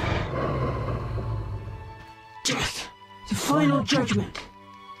 Death. The final judgment.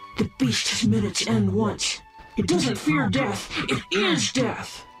 The beast has met its end once. It doesn't fear death. It is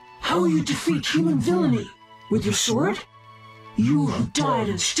death. How will you defeat human villainy? With your sword? You who died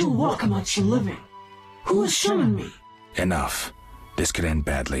and still walk amongst the living. Who has summoned me? Enough. This could end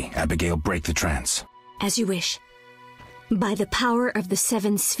badly. Abigail, break the trance. As you wish. By the power of the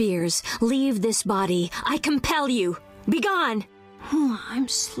 7 spheres, leave this body. I compel you. Begone! I'm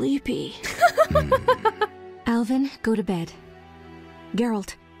sleepy. Alvin, go to bed.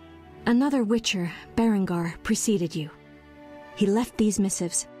 Geralt, another witcher, Berengar, preceded you. He left these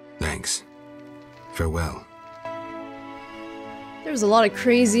missives. Thanks. Farewell. There's a lot of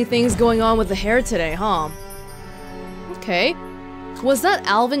crazy things going on with the hair today, huh? Okay. Was that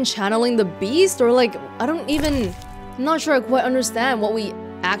Alvin channeling the beast? Or like, I'm not sure I quite understand what we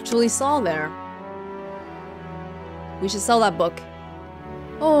actually saw there. We should sell that book.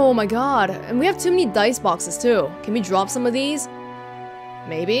 Oh my god, and we have too many dice boxes too. Can we drop some of these?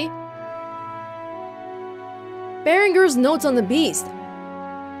 Maybe? Berengar's notes on the beast.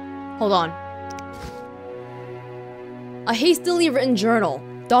 Hold on. A hastily written journal,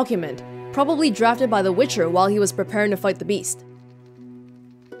 document, probably drafted by the Witcher while he was preparing to fight the beast.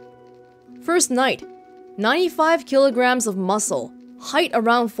 First night, 95 kilograms of muscle, height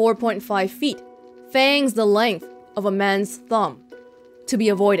around 4.5 feet, fangs the length of a man's thumb. To be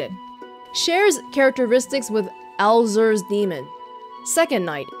avoided. Shares characteristics with Alzur's demon. Second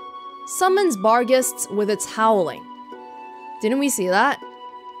night, Summons Barghists with its howling. Didn't we see that?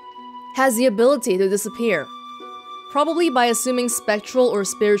 Has the ability to disappear. Probably by assuming spectral or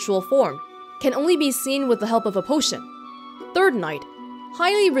spiritual form. Can only be seen with the help of a potion. Third Knight.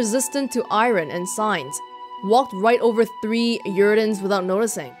 Highly resistant to iron and signs. Walked right over 3 Urdens without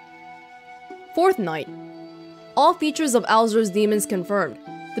noticing. Fourth Knight. All features of Alzur's demons confirmed.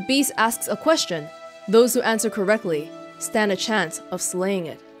 The beast asks a question. Those who answer correctly stand a chance of slaying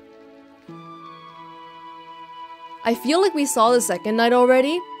it. I feel like we saw the second Knight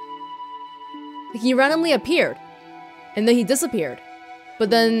already. He randomly appeared, and then he disappeared. But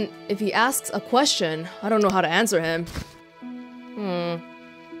then, if he asks a question, I don't know how to answer him.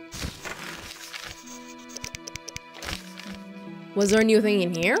 Was there a new thing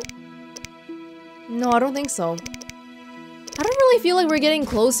in here? No, I don't think so. I don't really feel like we're getting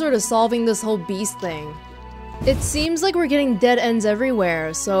closer to solving this whole beast thing. It seems like we're getting dead ends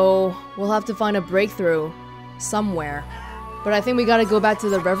everywhere, so we'll have to find a breakthrough somewhere. But I think we gotta go back to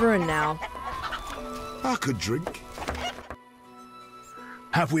the Reverend now. I could drink.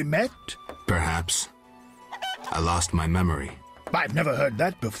 Have we met? Perhaps. I lost my memory. I've never heard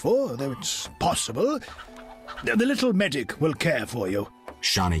that before, though it's possible. The little medic will care for you.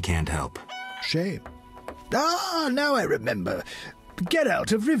 Shawnee can't help. Shame. Ah, now I remember.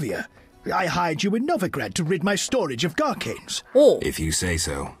 Geralt of Rivia. I hired you in Novigrad to rid my storage of Garcanes. Oh. If you say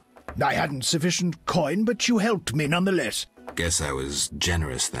so. I hadn't sufficient coin, but you helped me nonetheless. Guess I was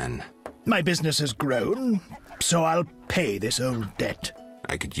generous then. My business has grown, so I'll pay this old debt.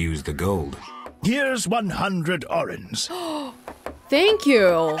 I could use the gold. Here's 100 orens. Thank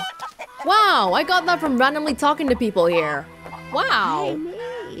you! Wow, I got that from randomly talking to people here. Wow!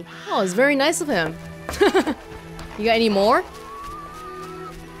 Hey. Oh, it's very nice of him. You got any more?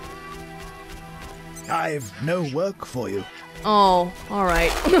 I've no work for you. Oh,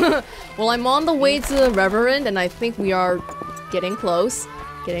 alright. Well, I'm on the way to the Reverend, and I think we are getting close.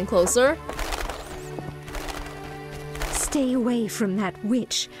 Getting closer. Stay away from that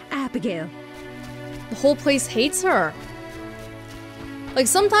witch, Abigail. The whole place hates her. Like,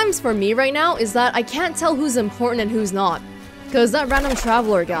 sometimes for me right now is that I can't tell who's important and who's not. Because that random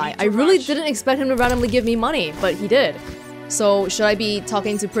traveler guy, I really didn't expect him to randomly give me money, but he did. So, should I be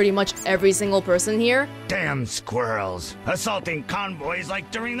talking to pretty much every single person here? Damn squirrels. Assaulting convoys like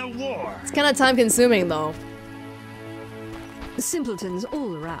during the war. It's kinda time consuming though. Simpletons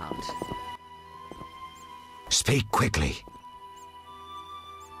all around. Speak quickly.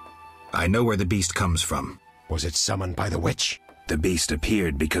 I know where the beast comes from. Was it summoned by the witch? The beast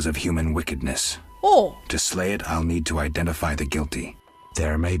appeared because of human wickedness. Oh! To slay it, I'll need to identify the guilty.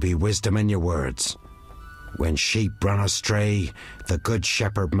 There may be wisdom in your words. When sheep run astray, the good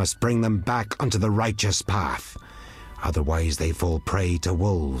shepherd must bring them back onto the righteous path. Otherwise they fall prey to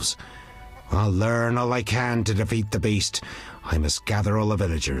wolves. I'll learn all I can to defeat the beast. I must gather all the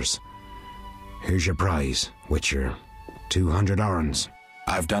villagers. Here's your prize, Witcher. 200 orens.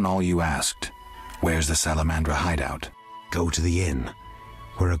 I've done all you asked. Where's the Salamandra hideout? Go to the inn,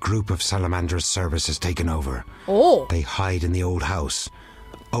 where a group of Salamandra's service has taken over. Oh! They hide in the old house.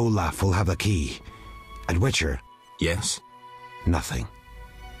 Olaf will have the key. And Witcher? Yes? Nothing.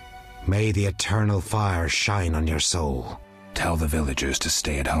 May the eternal fire shine on your soul. Tell the villagers to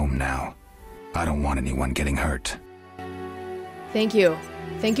stay at home now. I don't want anyone getting hurt. Thank you.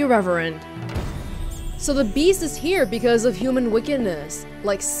 Thank you, Reverend. So the beast is here because of human wickedness,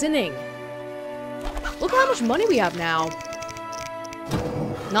 like sinning. Look how much money we have now.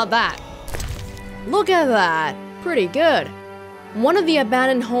 Not that. Look at that. Pretty good. One of the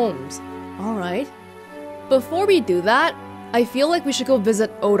abandoned homes. Alright. Before we do that, I feel like we should go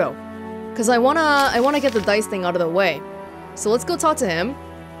visit Odo. Cause I wanna get the dice thing out of the way. So let's go talk to him,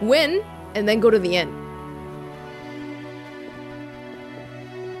 win, and then go to the inn.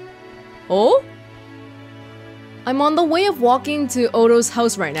 Oh? I'm on the way of walking to Odo's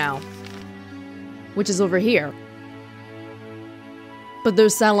house right now. Which is over here. But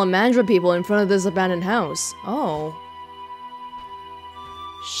there's Salamandra people in front of this abandoned house. Oh.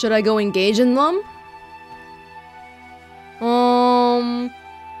 Should I go engage in them?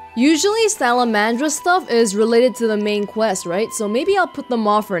 Usually Salamandra stuff is related to the main quest, right? So maybe I'll put them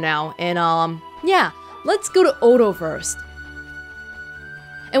off for now. And yeah, let's go to Odo first.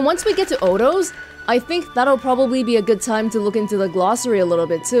 And once we get to Odo's, I think that'll probably be a good time to look into the glossary a little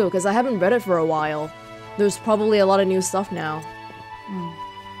bit too, because I haven't read it for a while. There's probably a lot of new stuff now.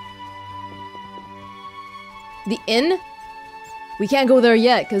 The inn? We can't go there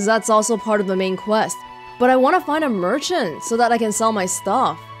yet, because that's also part of the main quest. But I want to find a merchant so that I can sell my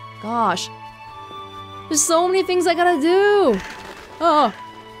stuff. Gosh. There's so many things I gotta do! Oh.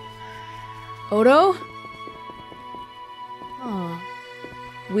 Odo? Oh.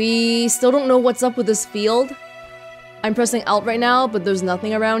 We still don't know what's up with this field. I'm pressing Alt right now, but there's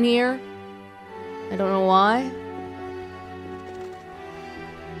nothing around here. I don't know why.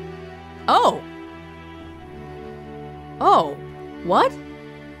 Oh! Oh. What?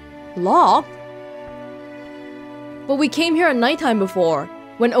 Locked? But we came here at nighttime before,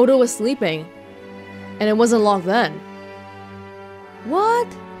 when Odo was sleeping. And it wasn't locked then. What?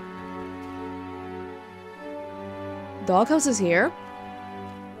 Doghouse is here?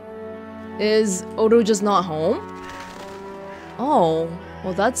 Is Odo just not home? Oh,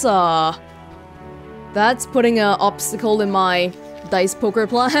 well that's putting an obstacle in my dice poker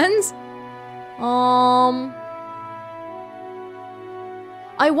plans.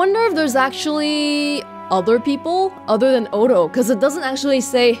 I wonder if there's actually other people other than Odo, because it doesn't actually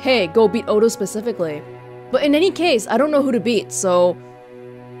say, hey, go beat Odo specifically. But in any case, I don't know who to beat, so...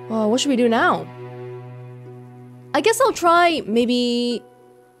 what should we do now? I guess I'll try maybe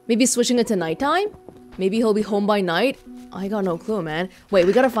switching it to nighttime? Maybe he'll be home by night? I got no clue, man. Wait,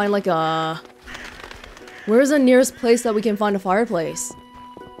 we gotta find like a... Where's the nearest place that we can find a fireplace?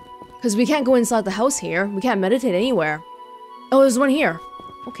 Because we can't go inside the house here. We can't meditate anywhere. Oh, there's one here.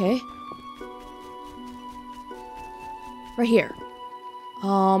 Okay. Right here.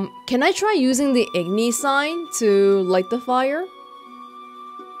 Can I try using the Igni sign to light the fire?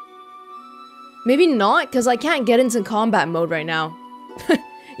 Maybe not, because I can't get into combat mode right now.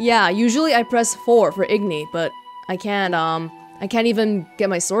 Yeah, usually I press 4 for Igni, but I can't even get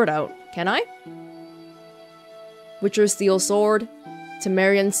my sword out. Can I? Witcher Steel Sword.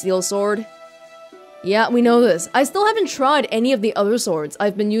 Temerian Steel Sword. Yeah, we know this. I still haven't tried any of the other swords.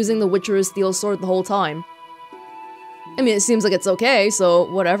 I've been using the Witcher's Steel Sword the whole time. I mean, it seems like it's okay,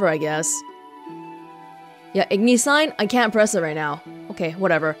 so whatever, I guess. Yeah, Igni sign? I can't press it right now. Okay,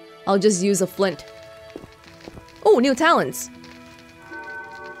 whatever. I'll just use a flint. Oh, new talents!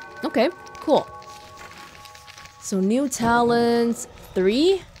 Okay, cool. So new talents...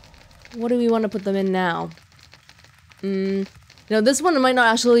 3? What do we want to put them in now? Now this one might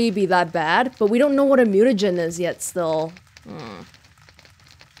not actually be that bad, but we don't know what a mutagen is yet still.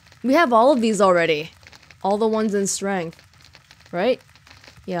 We have all of these already. All the ones in strength. Right?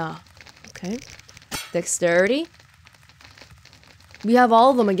 Yeah. Okay. Dexterity. We have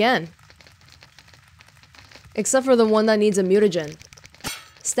all of them again. Except for the one that needs a mutagen.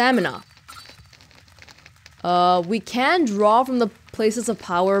 Stamina. We can draw from the places of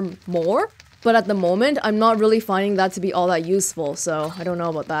power more, but at the moment, I'm not really finding that to be all that useful, so I don't know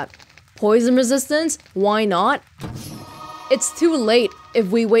about that. Poison resistance? Why not? It's too late if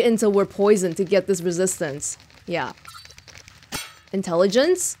we wait until we're poisoned to get this resistance. Yeah.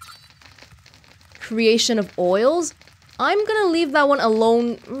 Intelligence? Creation of oils? I'm gonna leave that one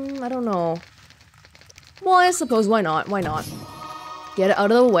alone. I don't know. Well, I suppose why not? Why not? Get it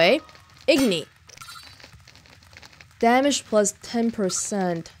out of the way. Igni. Damage plus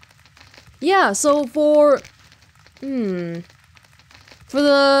 10%. Yeah, so for the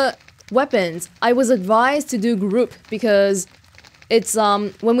weapons, I was advised to do group because it's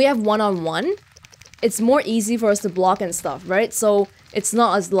when we have one-on-one, it's more easy for us to block and stuff, right? So it's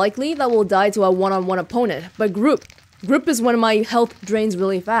not as likely that we'll die to a one-on-one opponent. But group is when my health drains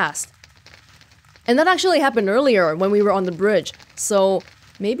really fast. And that actually happened earlier when we were on the bridge. So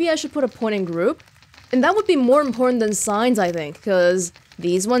maybe I should put a point in group. And that would be more important than signs, I think, because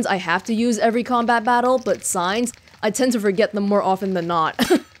these ones I have to use every combat battle, but signs, I tend to forget them more often than not.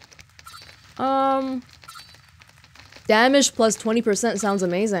 Damage plus 20% sounds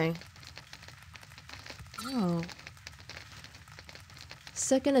amazing. Oh.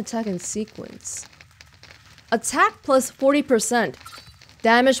 Second attack in sequence. Attack plus 40%.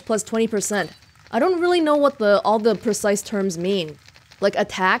 Damage plus 20%. I don't really know what all the precise terms mean. Like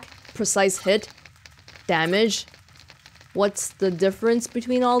attack, precise hit, damage. What's the difference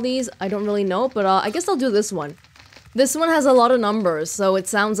between all these? I don't really know, but I guess I'll do this one. This one has a lot of numbers, so it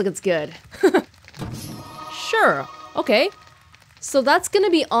sounds like it's good. Sure, okay. So that's gonna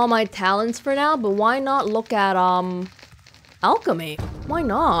be all my talents for now, but why not look at, alchemy? Why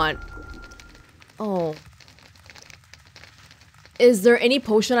not? Oh. Is there any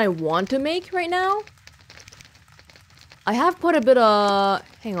potion I want to make right now? I have put a bit of...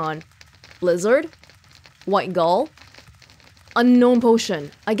 hang on. Blizzard? White Gull? Unknown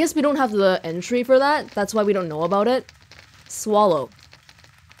potion. I guess we don't have the entry for that. That's why we don't know about it. Swallow.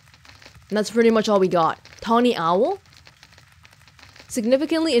 And that's pretty much all we got. Tawny Owl?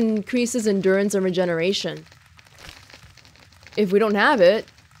 Significantly increases endurance and regeneration. If we don't have it,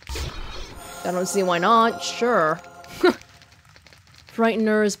 I don't see why not. Sure.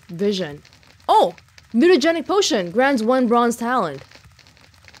 Frightener's Vision. Oh! Mutagenic potion grants 1 bronze talent.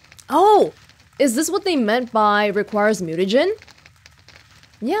 Oh! Is this what they meant by requires mutagen?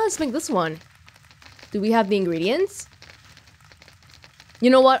 Yeah, let's make this one. Do we have the ingredients?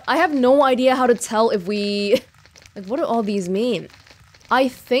 You know what? I have no idea how to tell if we... Like, what do all these mean? I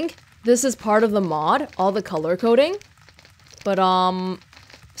think this is part of the mod, all the color coding. But,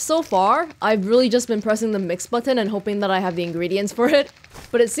 so far, I've really just been pressing the mix button and hoping that I have the ingredients for it.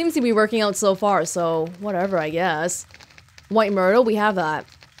 But it seems to be working out so far, so whatever, I guess. White myrtle, we have that.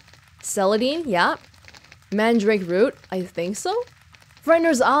 Celadine, yeah. Mandrake root, I think so.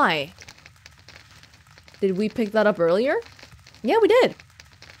 Frightener's eye. Did we pick that up earlier? Yeah, we did.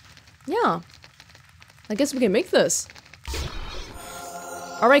 Yeah. I guess we can make this.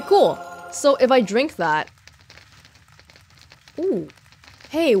 Alright, cool. So if I drink that... Ooh.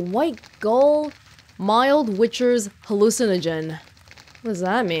 Hey, white gull, mild witcher's hallucinogen. What does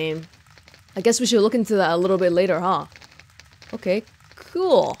that mean? I guess we should look into that a little bit later, huh? Okay,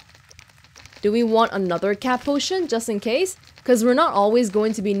 cool. Do we want another cat potion, just in case? Because we're not always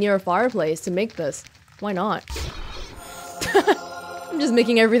going to be near a fireplace to make this. Why not? I'm just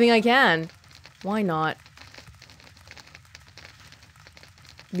making everything I can. Why not?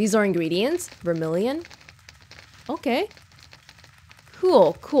 These are ingredients? Vermilion? Okay.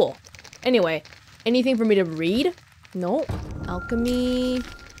 Cool, cool. Anyway, anything for me to read? No. Alchemy.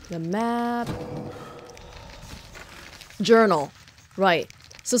 The map. Journal. Right.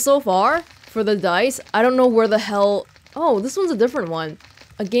 So far, for the dice, I don't know where the hell... Oh, this one's a different one.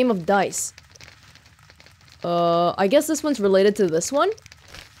 A game of dice. I guess this one's related to this one?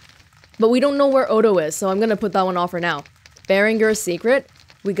 But we don't know where Odo is, so I'm gonna put that one off for now. Berenger's secret.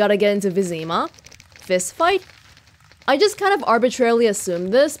 We gotta get into Vizima. Fist fight? I just kind of arbitrarily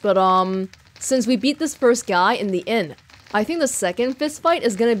assumed this, but since we beat this first guy in the inn, I think the second fist fight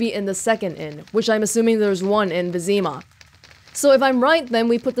is gonna be in the second inn, which I'm assuming there's one in Vizima. So if I'm right, then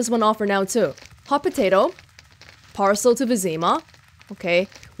we put this one off for now too. Hot potato. Parcel to Vizima. Okay.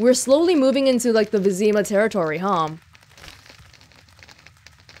 We're slowly moving into like the Vizima territory, huh?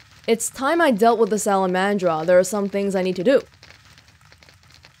 It's time I dealt with the Salamandra. There are some things I need to do.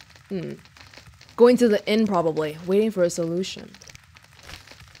 Going to the inn probably. Waiting for a solution.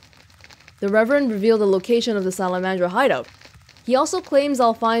 The Reverend revealed the location of the Salamandra hideout. He also claims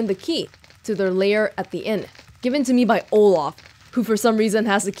I'll find the key to their lair at the inn. Given to me by Olaf, who for some reason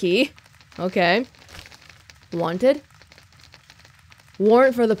has the key. Okay. Wanted.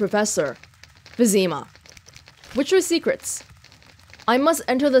 Warrant for the Professor. Vizima. Witcher's secrets. I must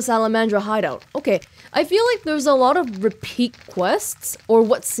enter the Salamandra hideout. Okay, I feel like there's a lot of repeat quests, or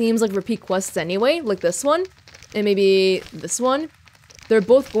what seems like repeat quests anyway, like this one, and maybe this one. They're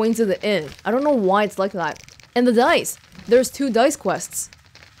both going to the inn. I don't know why it's like that. And the dice. There's 2 dice quests.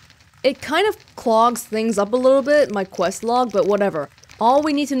 It kind of clogs things up a little bit, my quest log, but whatever. All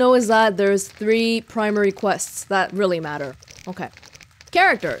we need to know is that there's 3 primary quests that really matter. Okay.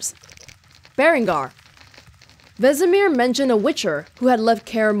 Characters. Berengar. Vesemir mentioned a witcher who had left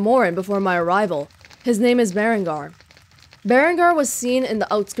Kaer Morhen before my arrival. His name is Berengar. Berengar was seen in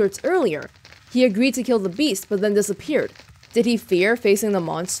the outskirts earlier. He agreed to kill the beast, but then disappeared. Did he fear facing the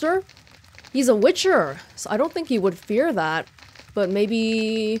monster? He's a witcher, so I don't think he would fear that. But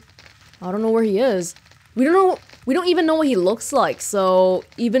maybe... I don't know where he is. We don't even know what he looks like, so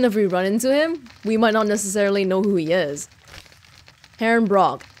even if we run into him, we might not necessarily know who he is.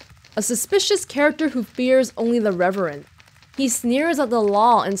 Herrenbrog. A suspicious character who fears only the Reverend. He sneers at the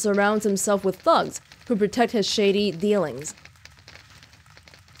law and surrounds himself with thugs who protect his shady dealings.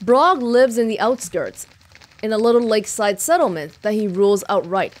 Brog lives in the outskirts, in a little lakeside settlement that he rules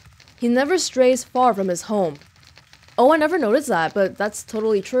outright. He never strays far from his home. Oh, I never noticed that, but that's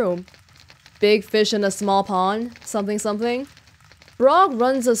totally true. Big fish in a small pond, something something. Brog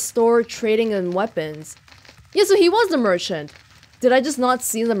runs a store trading in weapons. Yeah, so he was the merchant. Did I just not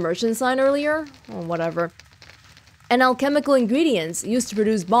see the merchant sign earlier? Oh, whatever. And alchemical ingredients used to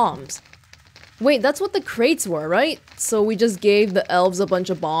produce bombs. Wait, that's what the crates were, right? So we just gave the elves a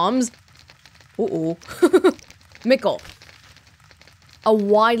bunch of bombs? Uh-oh. Mikul. A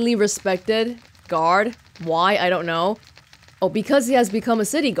widely respected guard. Why? I don't know. Oh, because he has become a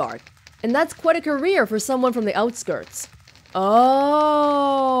city guard. And that's quite a career for someone from the outskirts.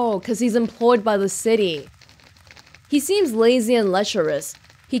 Oh, because he's employed by the city. He seems lazy and lecherous.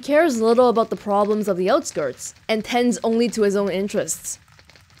 He cares little about the problems of the outskirts, and tends only to his own interests.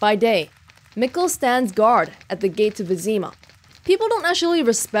 By day, Mikul stands guard at the gate to Vizima. People don't actually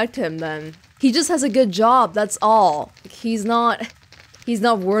respect him then. He just has a good job, that's all. He's not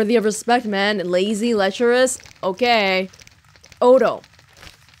worthy of respect, man. Lazy, lecherous, okay. Odo.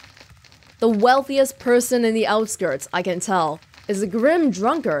 The wealthiest person in the outskirts, I can tell, is a grim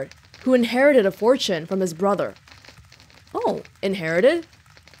drunkard who inherited a fortune from his brother. Oh, inherited?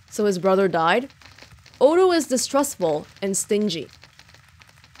 So his brother died? Odo is distrustful and stingy.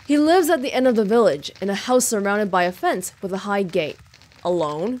 He lives at the end of the village in a house surrounded by a fence with a high gate.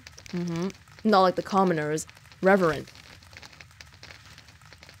 Alone? Not like the commoners. Reverend.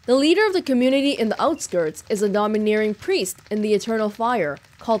 The leader of the community in the outskirts is a domineering priest in the eternal fire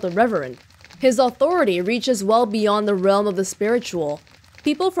called the Reverend. His authority reaches well beyond the realm of the spiritual.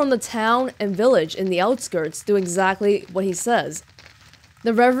 People from the town and village in the outskirts do exactly what he says.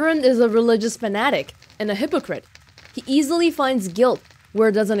 The Reverend is a religious fanatic and a hypocrite. He easily finds guilt where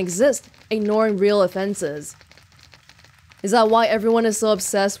it doesn't exist, ignoring real offenses. Is that why everyone is so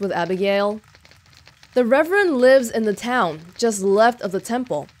obsessed with Abigail? The Reverend lives in the town, just left of the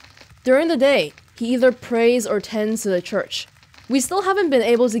temple. During the day, he either prays or tends to the church. We still haven't been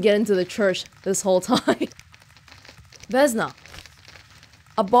able to get into the church this whole time. Vesna.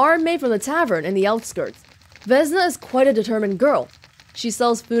 A barmaid from the tavern in the outskirts. Vesna is quite a determined girl. She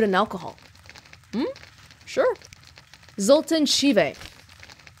sells food and alcohol. Sure. Zoltan Shive.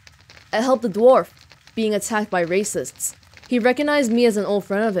 I helped the dwarf being attacked by racists. He recognized me as an old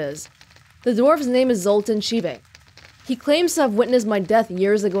friend of his. The dwarf's name is Zoltan Shive. He claims to have witnessed my death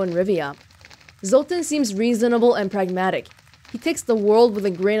years ago in Rivia. Zoltan seems reasonable and pragmatic. He takes the world with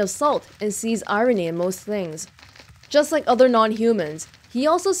a grain of salt and sees irony in most things. Just like other non-humans, he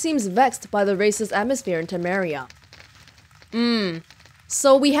also seems vexed by the racist atmosphere in Temeria.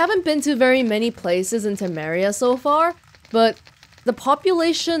 So we haven't been to very many places in Temeria so far, but the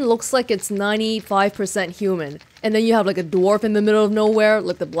population looks like it's 95% human. And then you have like a dwarf in the middle of nowhere,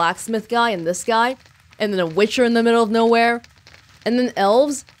 like the blacksmith guy and this guy, and then a witcher in the middle of nowhere, and then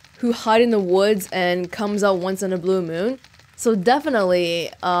elves who hide in the woods and comes out once in a blue moon. So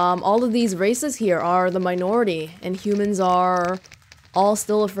definitely, all of these races here are the minority, and humans are all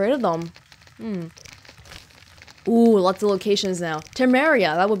still afraid of them. Ooh, lots of locations now.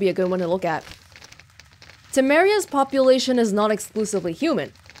 Temeria, that would be a good one to look at. Temeria's population is not exclusively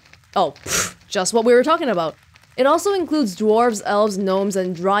human. Oh, just what we were talking about. It also includes dwarves, elves, gnomes,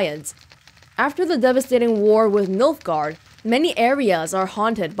 and dryads. After the devastating war with Nilfgaard, many areas are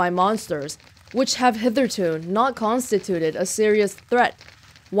haunted by monsters, which have hitherto not constituted a serious threat,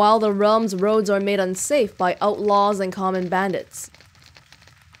 while the realm's roads are made unsafe by outlaws and common bandits.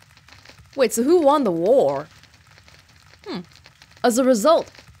 Wait, so who won the war? As a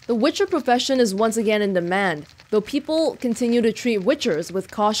result, the witcher profession is once again in demand, though people continue to treat witchers with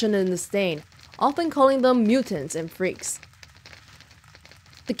caution and disdain, often calling them mutants and freaks.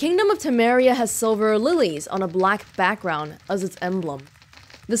 The Kingdom of Temeria has silver lilies on a black background as its emblem.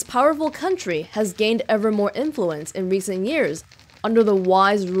 This powerful country has gained ever more influence in recent years under the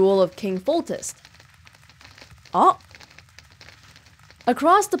wise rule of King Foltest.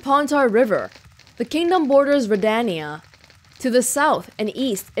 Across the Pontar River, the kingdom borders Redania. To the south and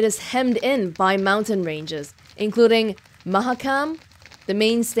east, it is hemmed in by mountain ranges, including Mahakam, the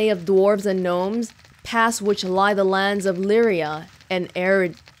mainstay of dwarves and gnomes, past which lie the lands of Lyria and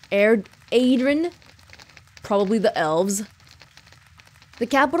Aedrin, probably the elves. The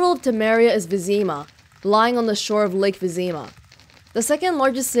capital of Temeria is Vizima, lying on the shore of Lake Vizima. The second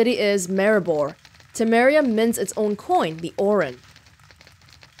largest city is Maribor. Temeria mints its own coin, the Orin.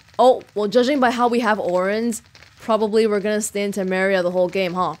 Oh, well, judging by how we have Orins, probably we're gonna stay in Temeria the whole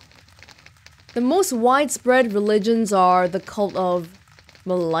game, huh? The most widespread religions are the cult of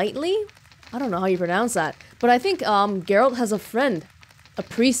Melitli? I don't know how you pronounce that, but I think Geralt has a friend, a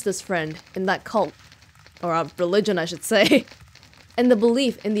priestess friend in that cult, or a religion I should say, and the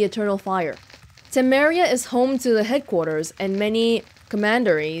belief in the eternal fire. Temeria is home to the headquarters and many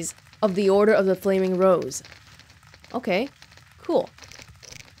commanderies of the Order of the Flaming Rose. Okay, cool.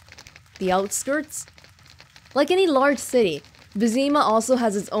 The outskirts? Like any large city, Vizima also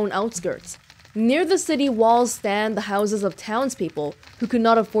has its own outskirts. Near the city walls stand the houses of townspeople who could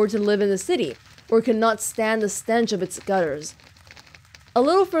not afford to live in the city, or could not stand the stench of its gutters. A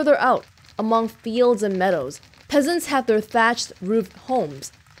little further out, among fields and meadows, peasants have their thatched roofed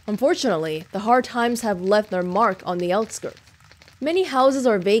homes. Unfortunately, the hard times have left their mark on the outskirts. Many houses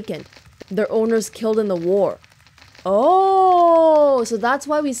are vacant, their owners killed in the war. Oh, so that's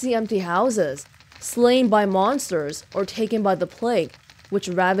why we see empty houses, slain by monsters or taken by the plague, which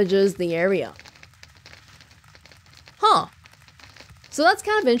ravages the area. Huh. So that's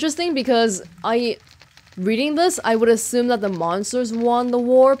kind of interesting because reading this, I would assume that the monsters won the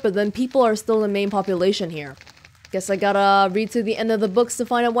war, but then people are still the main population here. Guess I gotta read to the end of the books to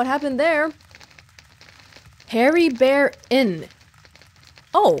find out what happened there. Hairy Bear Inn.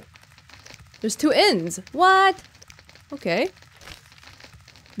 Oh. There's 2 inns. What? Okay.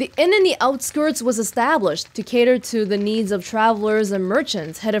 The inn in the outskirts was established to cater to the needs of travelers and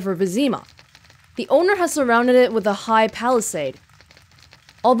merchants headed for Vizima. The owner has surrounded it with a high palisade.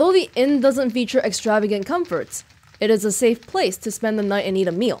 Although the inn doesn't feature extravagant comforts, it is a safe place to spend the night and eat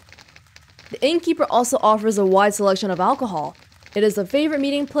a meal. The innkeeper also offers a wide selection of alcohol. It is a favorite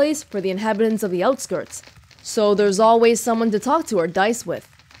meeting place for the inhabitants of the outskirts, so there's always someone to talk to or dice with.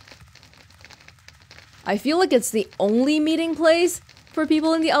 I feel like it's the only meeting place for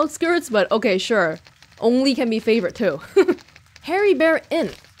people in the outskirts, but okay, sure. Only can be favorite too. Hairy Bear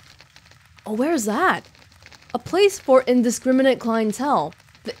Inn. Oh, where's that? A place for indiscriminate clientele.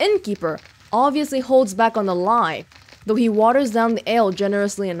 The innkeeper obviously holds back on the lie, though he waters down the ale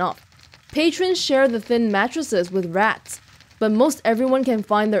generously enough. Patrons share the thin mattresses with rats, but most everyone can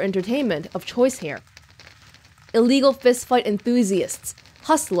find their entertainment of choice here. Illegal fistfight enthusiasts,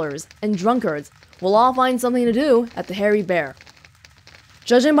 hustlers, and drunkards will all find something to do at the Hairy Bear.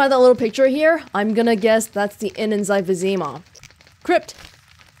 Judging by that little picture here, I'm gonna guess that's the inn inside Vizima. Crypt.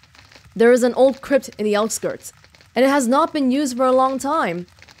 There is an old crypt in the outskirts, and it has not been used for a long time.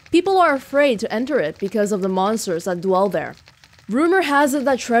 People are afraid to enter it because of the monsters that dwell there. Rumor has it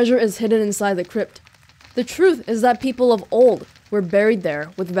that treasure is hidden inside the crypt. The truth is that people of old were buried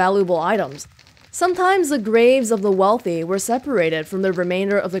there with valuable items. Sometimes the graves of the wealthy were separated from the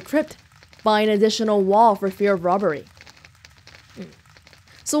remainder of the crypt by an additional wall for fear of robbery.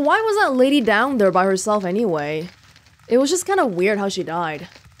 So why was that lady down there by herself anyway? It was just kind of weird how she died.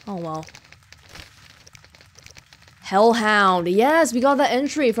 Oh well. Hellhound. Yes, we got that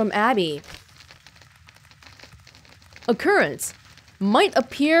entry from Abby. Occurrence. Might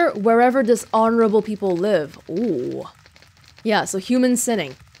appear wherever dishonorable people live. Ooh. Yeah, so human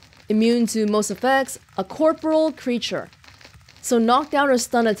sinning. Immune to most effects, a corporal creature. So knockdown or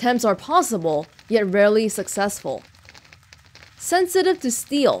stun attempts are possible, yet rarely successful. Sensitive to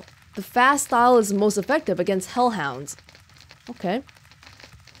steel. The fast style is most effective against hellhounds. Okay.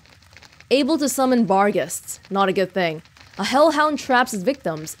 Able to summon barghists. Not a good thing. A hellhound traps its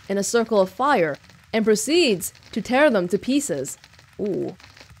victims in a circle of fire and proceeds to tear them to pieces. Ooh.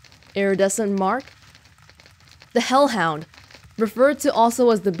 Iridescent mark. The hellhound, referred to also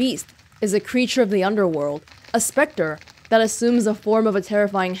as the beast, is a creature of the underworld, a specter that assumes the form of a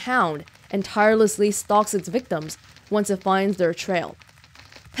terrifying hound and tirelessly stalks its victims once it finds their trail.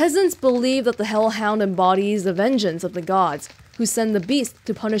 Peasants believe that the hellhound embodies the vengeance of the gods, who send the beast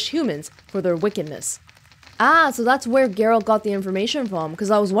to punish humans for their wickedness. Ah, so that's where Geralt got the information from,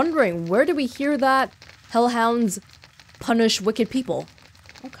 because I was wondering, where did we hear that hellhounds punish wicked people?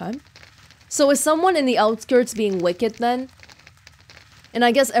 Okay. So is someone in the outskirts being wicked then? And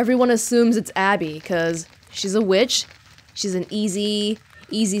I guess everyone assumes it's Abby, because she's a witch. She's an easy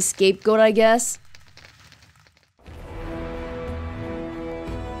scapegoat, I guess.